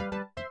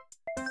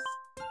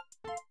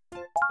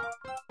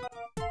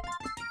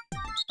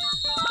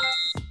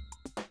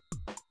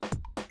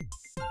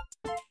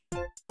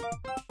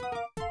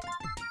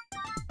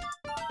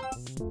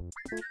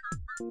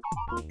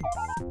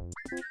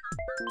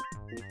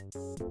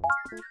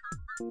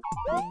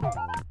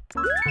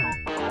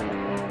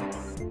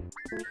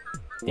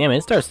 Damn,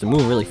 it starts to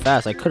move really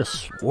fast. I could have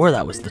swore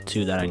that was the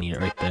two that I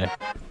needed right there.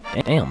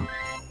 Damn.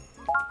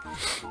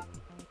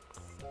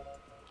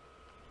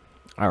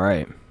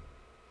 Alright.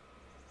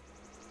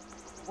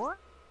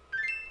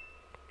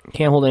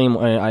 Can't hold any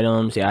more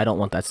items. Yeah, I don't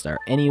want that star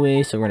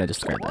anyway, so we're gonna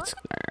discard that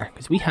star.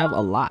 Because we have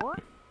a lot.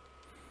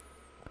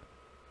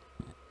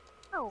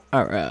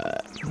 Alright,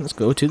 let's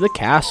go to the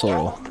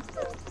castle.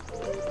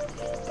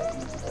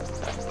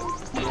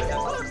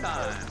 It's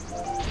time.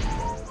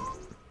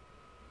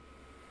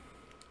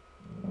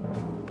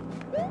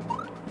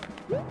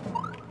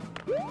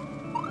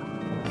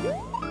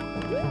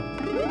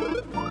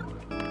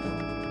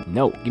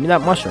 No, give me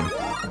that mushroom.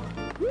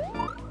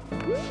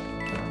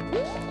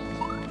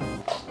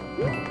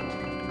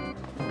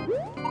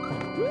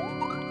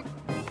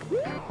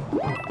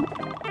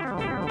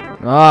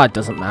 Ah, it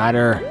doesn't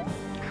matter.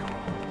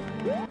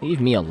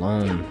 Leave me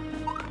alone.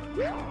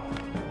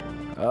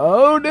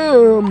 Oh,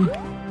 damn.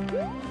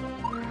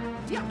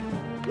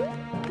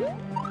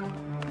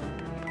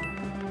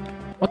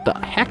 What the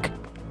heck?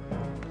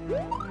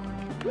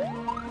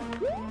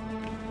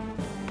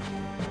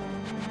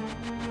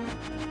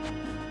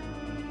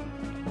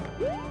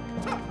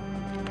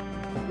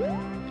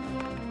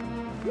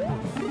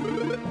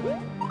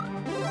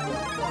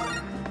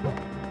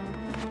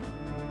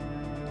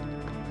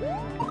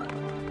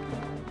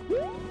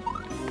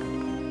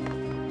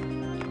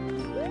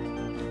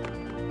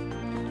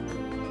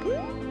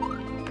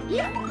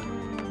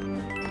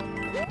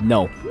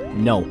 No,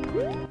 no,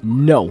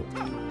 no.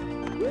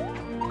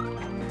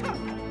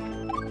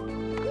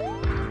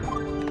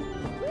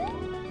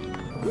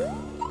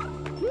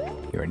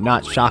 You're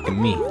not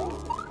shocking me.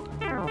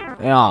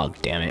 Oh,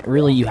 damn it.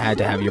 Really, you had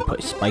to have your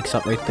spikes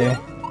up right there?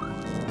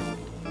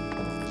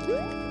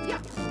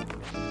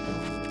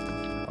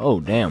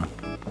 Oh, damn.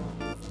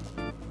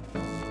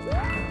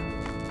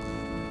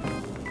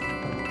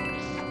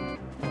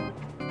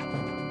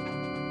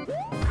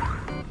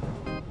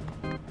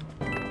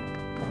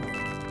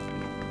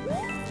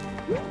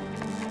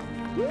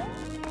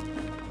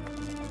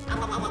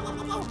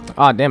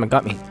 Ah, damn, it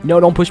got me. No,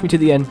 don't push me to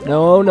the end.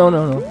 No, no,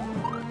 no, no.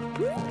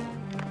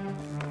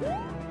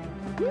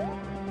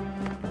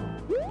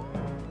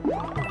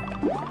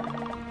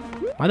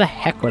 Why the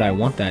heck would I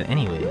want that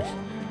anyways?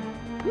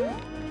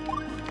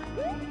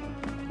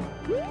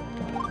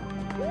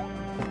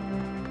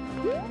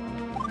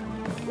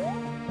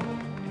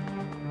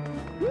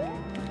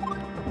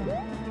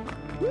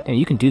 And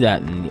you can do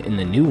that in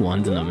the new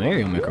ones, in the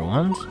Mario Maker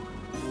ones.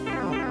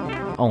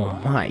 Oh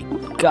my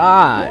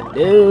god,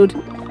 dude.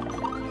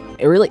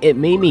 It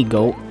made me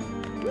go.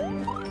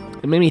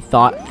 It made me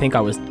think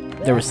there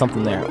was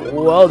something there.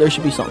 Whoa, there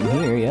should be something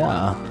here,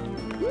 yeah.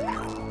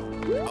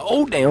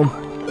 Oh, damn.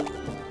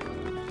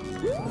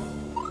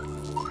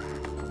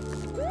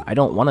 I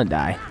don't want to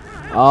die.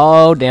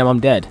 Oh, damn, I'm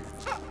dead.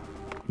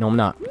 No, I'm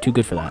not. Too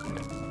good for that.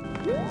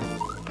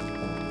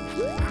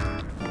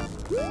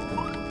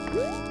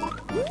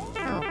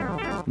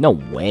 No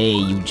way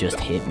you just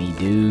hit me,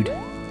 dude.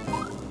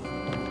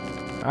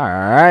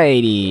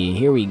 Alrighty,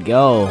 here we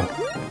go.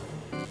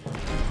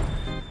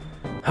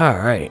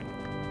 Alright.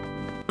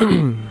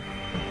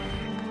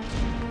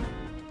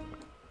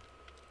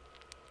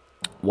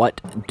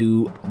 What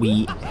do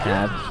we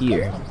have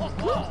here?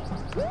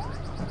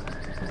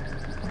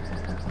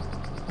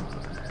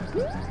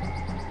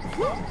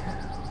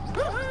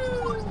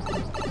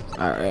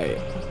 Alright.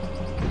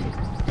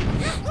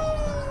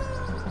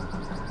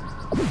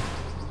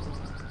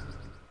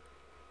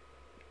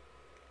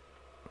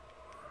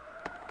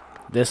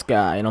 this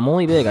guy, and I'm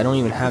only big. I don't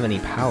even have any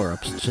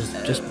power-ups.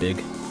 Just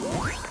big.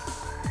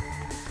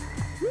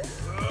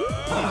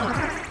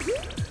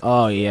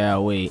 Oh yeah,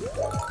 wait.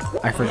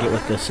 I forget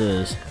what this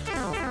is.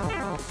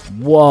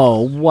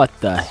 Whoa, what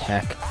the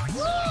heck?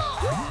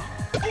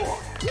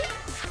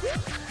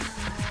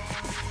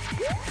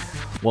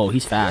 Whoa,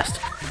 he's fast.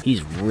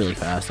 He's really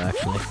fast,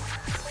 actually.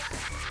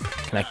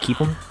 Can I keep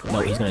him? No,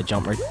 he's gonna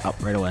jump up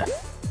right away.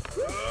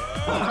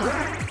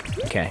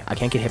 Okay, I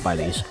can't get hit by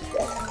these.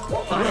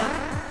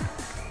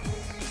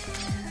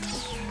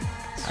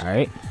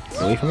 Alright,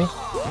 get away from me.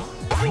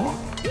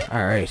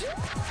 Alright.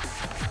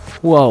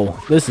 Whoa,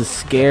 this is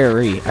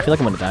scary. I feel like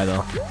I'm gonna die,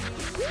 though.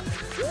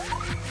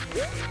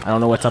 I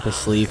don't know what's up his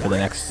sleeve for the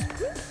next...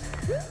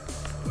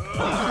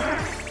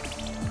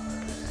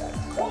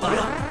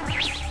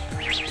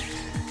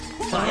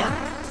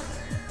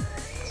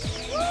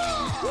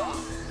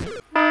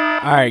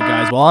 Alright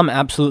guys, well I'm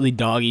absolutely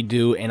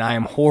doggy-doo and I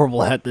am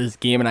horrible at this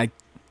game, and I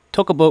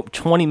took about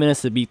 20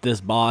 minutes to beat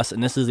this boss,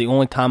 and this is the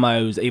only time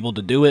I was able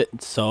to do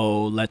it,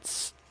 so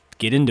let's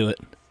get into it.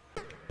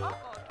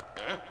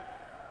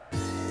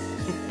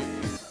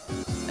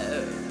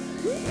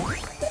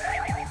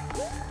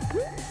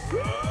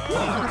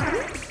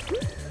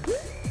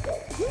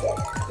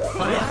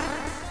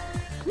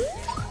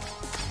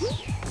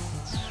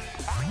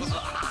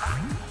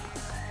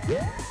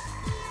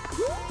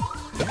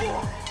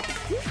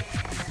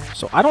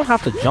 So I don't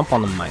have to jump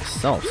on them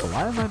myself, so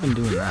why have I been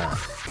doing that?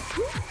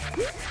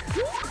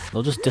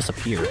 They'll just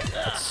disappear.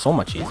 That's so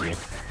much easier.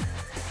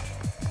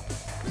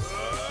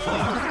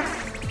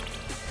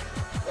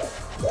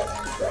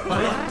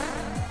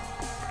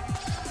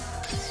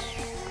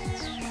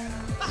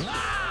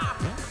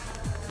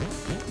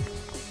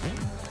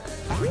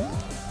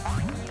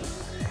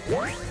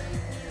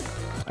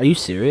 Are you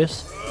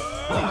serious?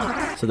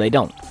 So they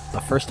don't.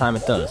 The first time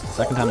it does. The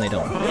second time they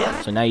don't.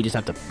 So now you just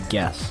have to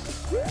guess.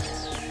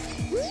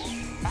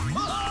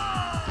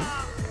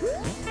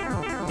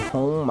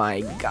 Oh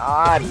my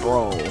god,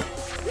 bro.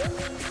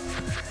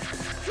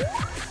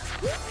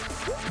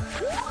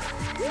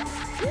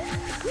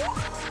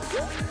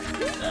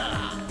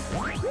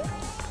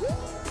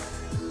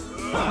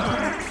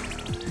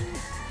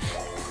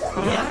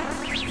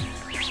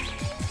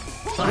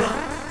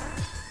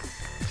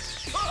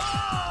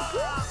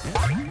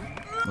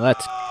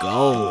 Let's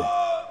go.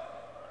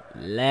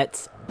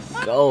 Let's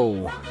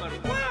go.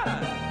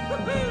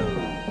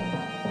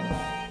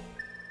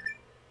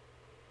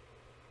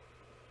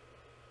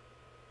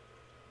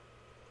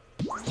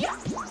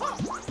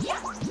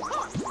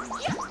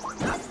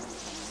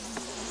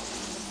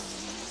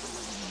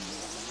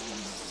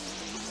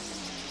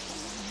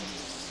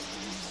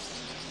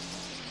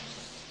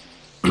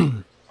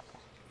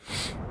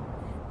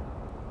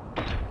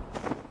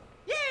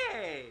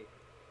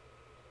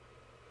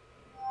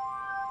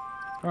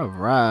 All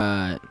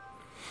right.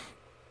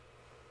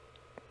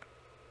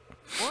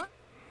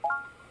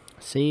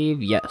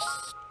 Save, yes.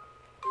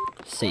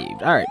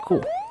 Saved. All right,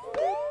 cool.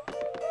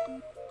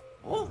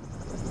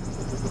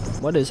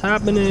 What is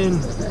happening?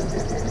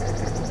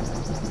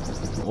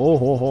 Oh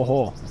ho ho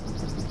ho.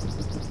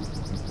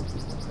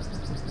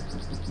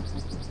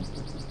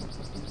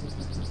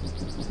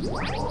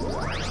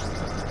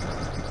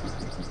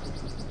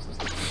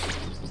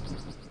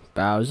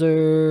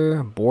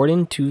 Bowser, board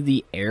into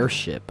the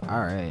airship.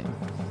 All right.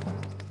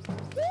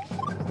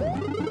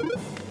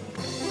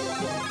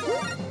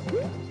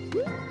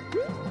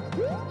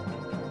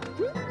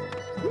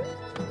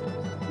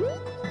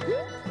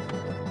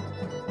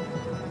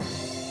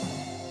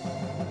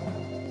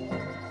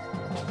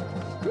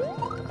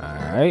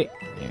 Alright,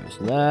 there's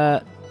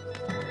that.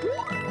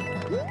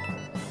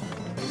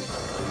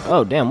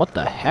 Oh, damn, what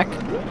the heck?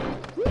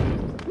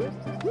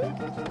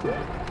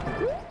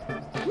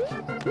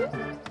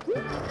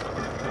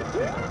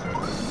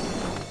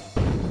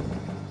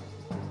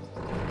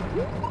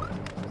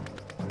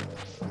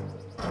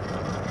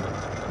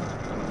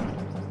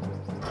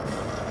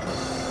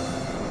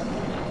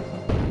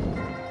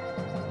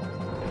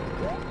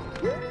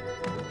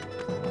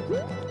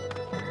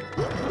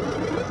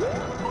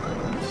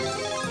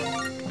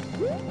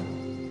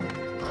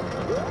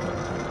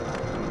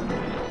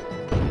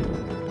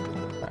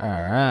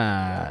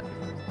 Alright.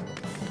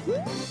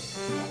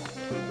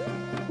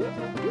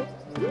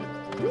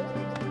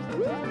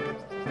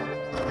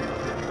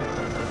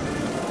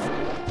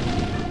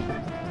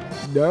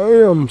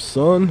 Damn,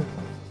 son.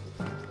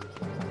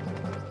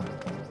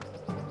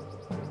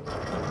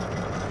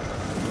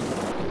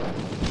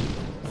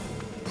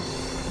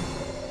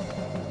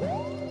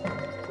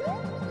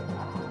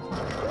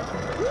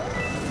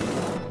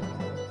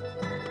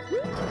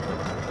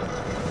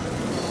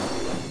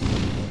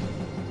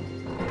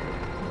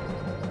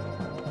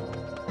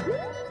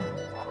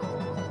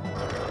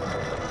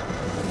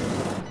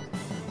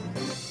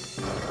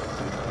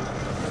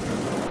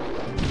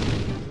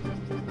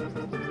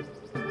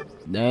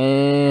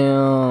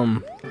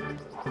 Damn.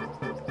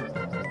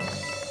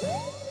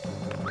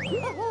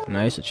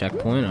 Nice, a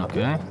checkpoint,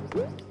 okay.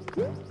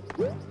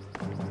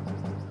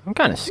 I'm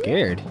kind of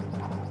scared.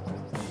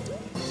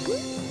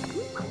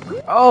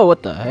 Oh,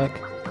 what the heck?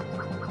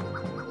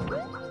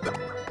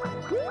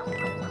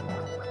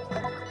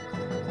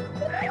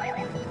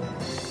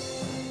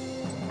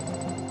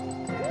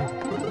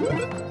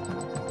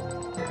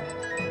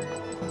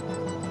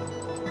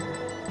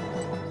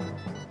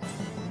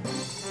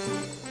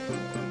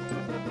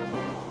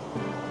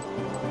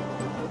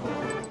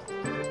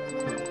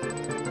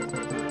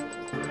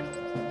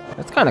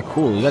 That's kind of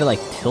cool. You gotta like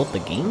tilt the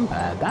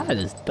gamepad. That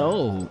is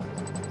dope.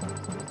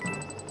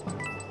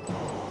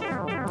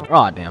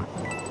 Aw, damn.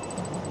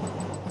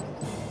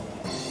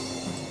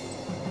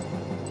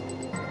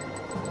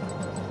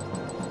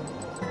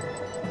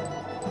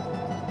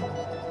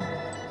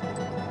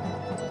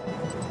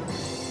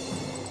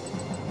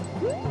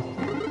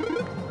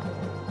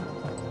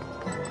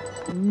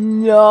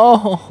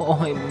 No,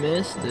 I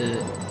missed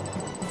it.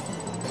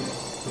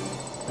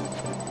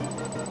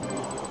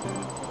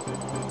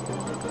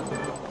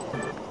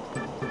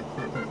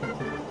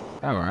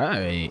 All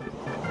right.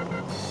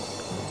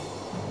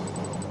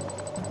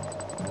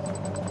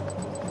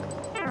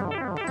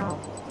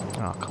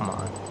 Oh, come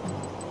on.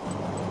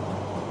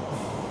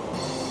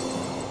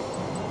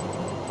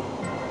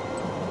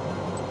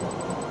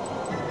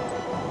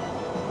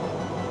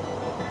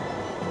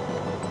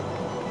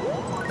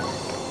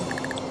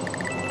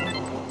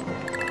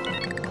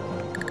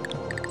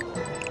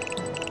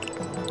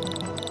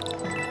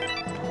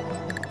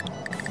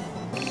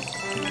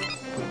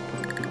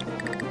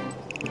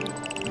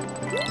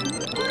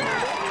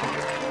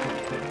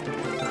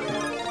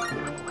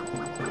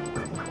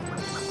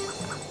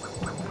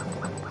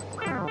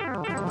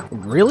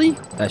 Really?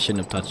 That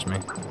shouldn't have touched me.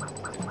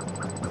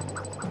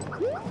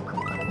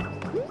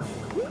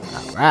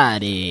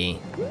 Alrighty.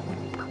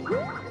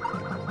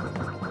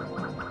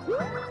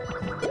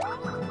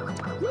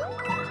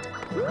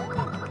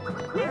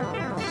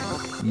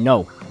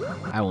 No,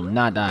 I will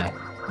not die.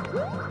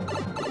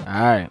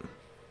 Alright.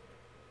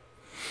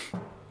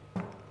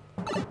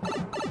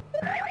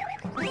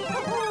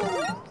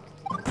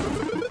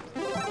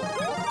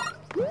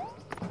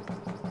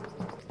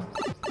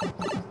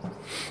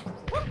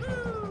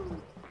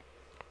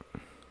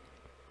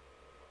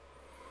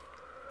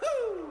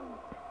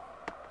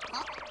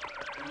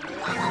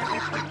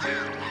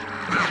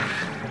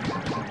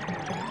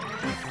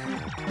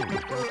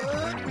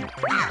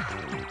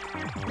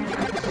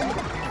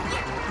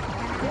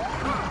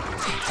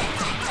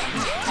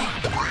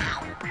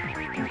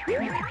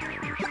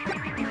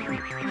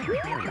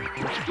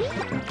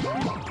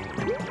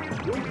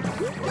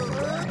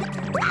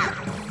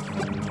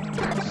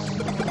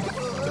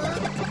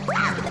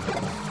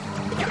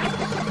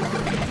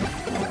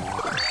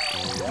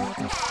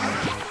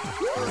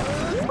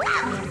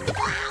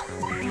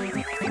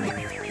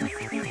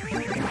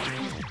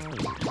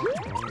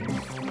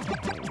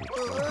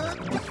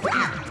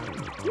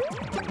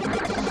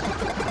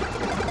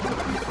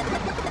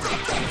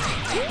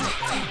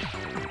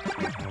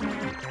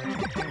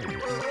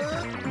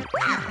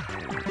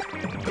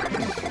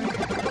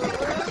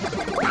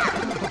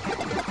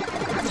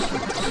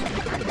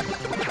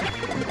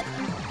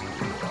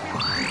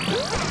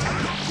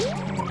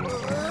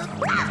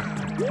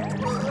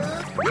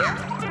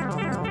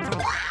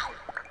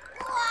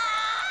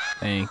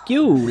 Thank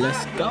you.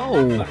 Let's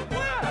go.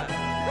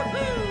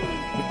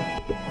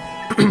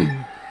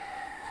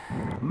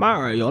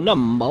 Mario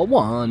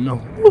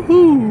 #1.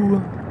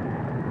 Woohoo!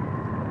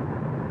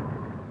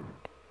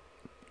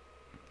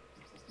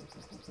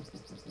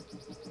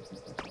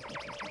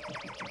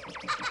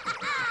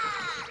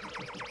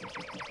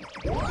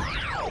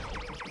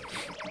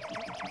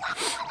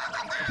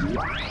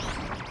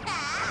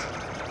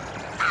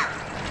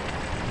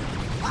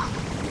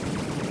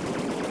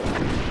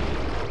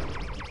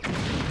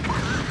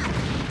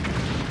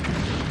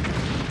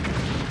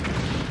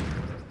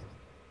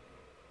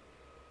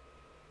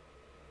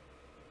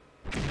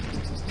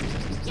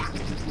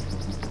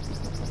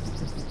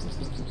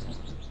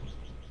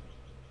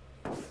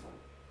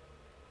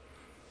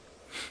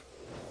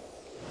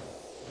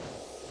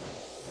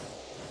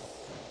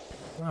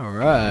 All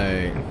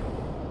right.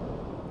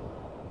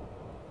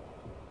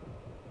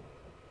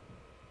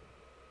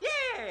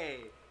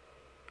 Yay!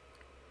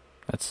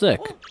 That's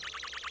sick.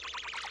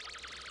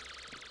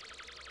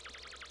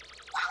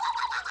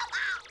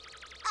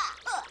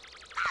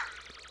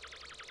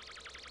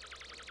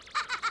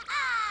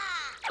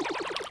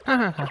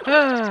 Ha ha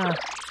ha.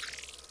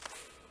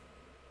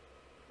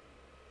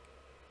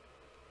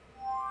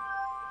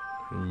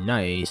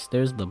 Nice.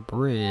 There's the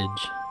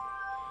bridge.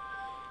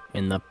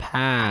 And the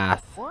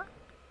path.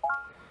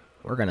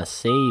 We're gonna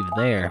save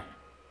there.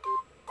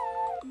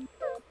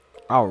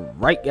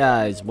 Alright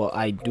guys, well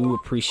I do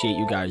appreciate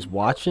you guys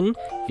watching.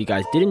 If you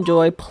guys did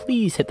enjoy,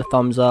 please hit the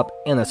thumbs up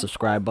and the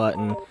subscribe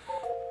button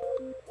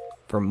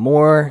for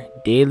more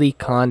daily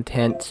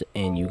content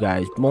and you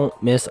guys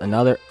won't miss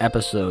another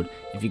episode.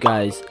 If you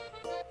guys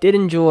did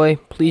enjoy,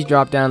 please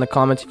drop down in the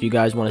comments if you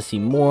guys want to see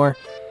more.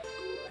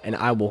 And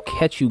I will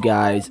catch you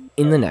guys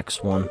in the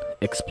next one.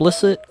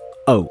 Explicit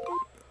out.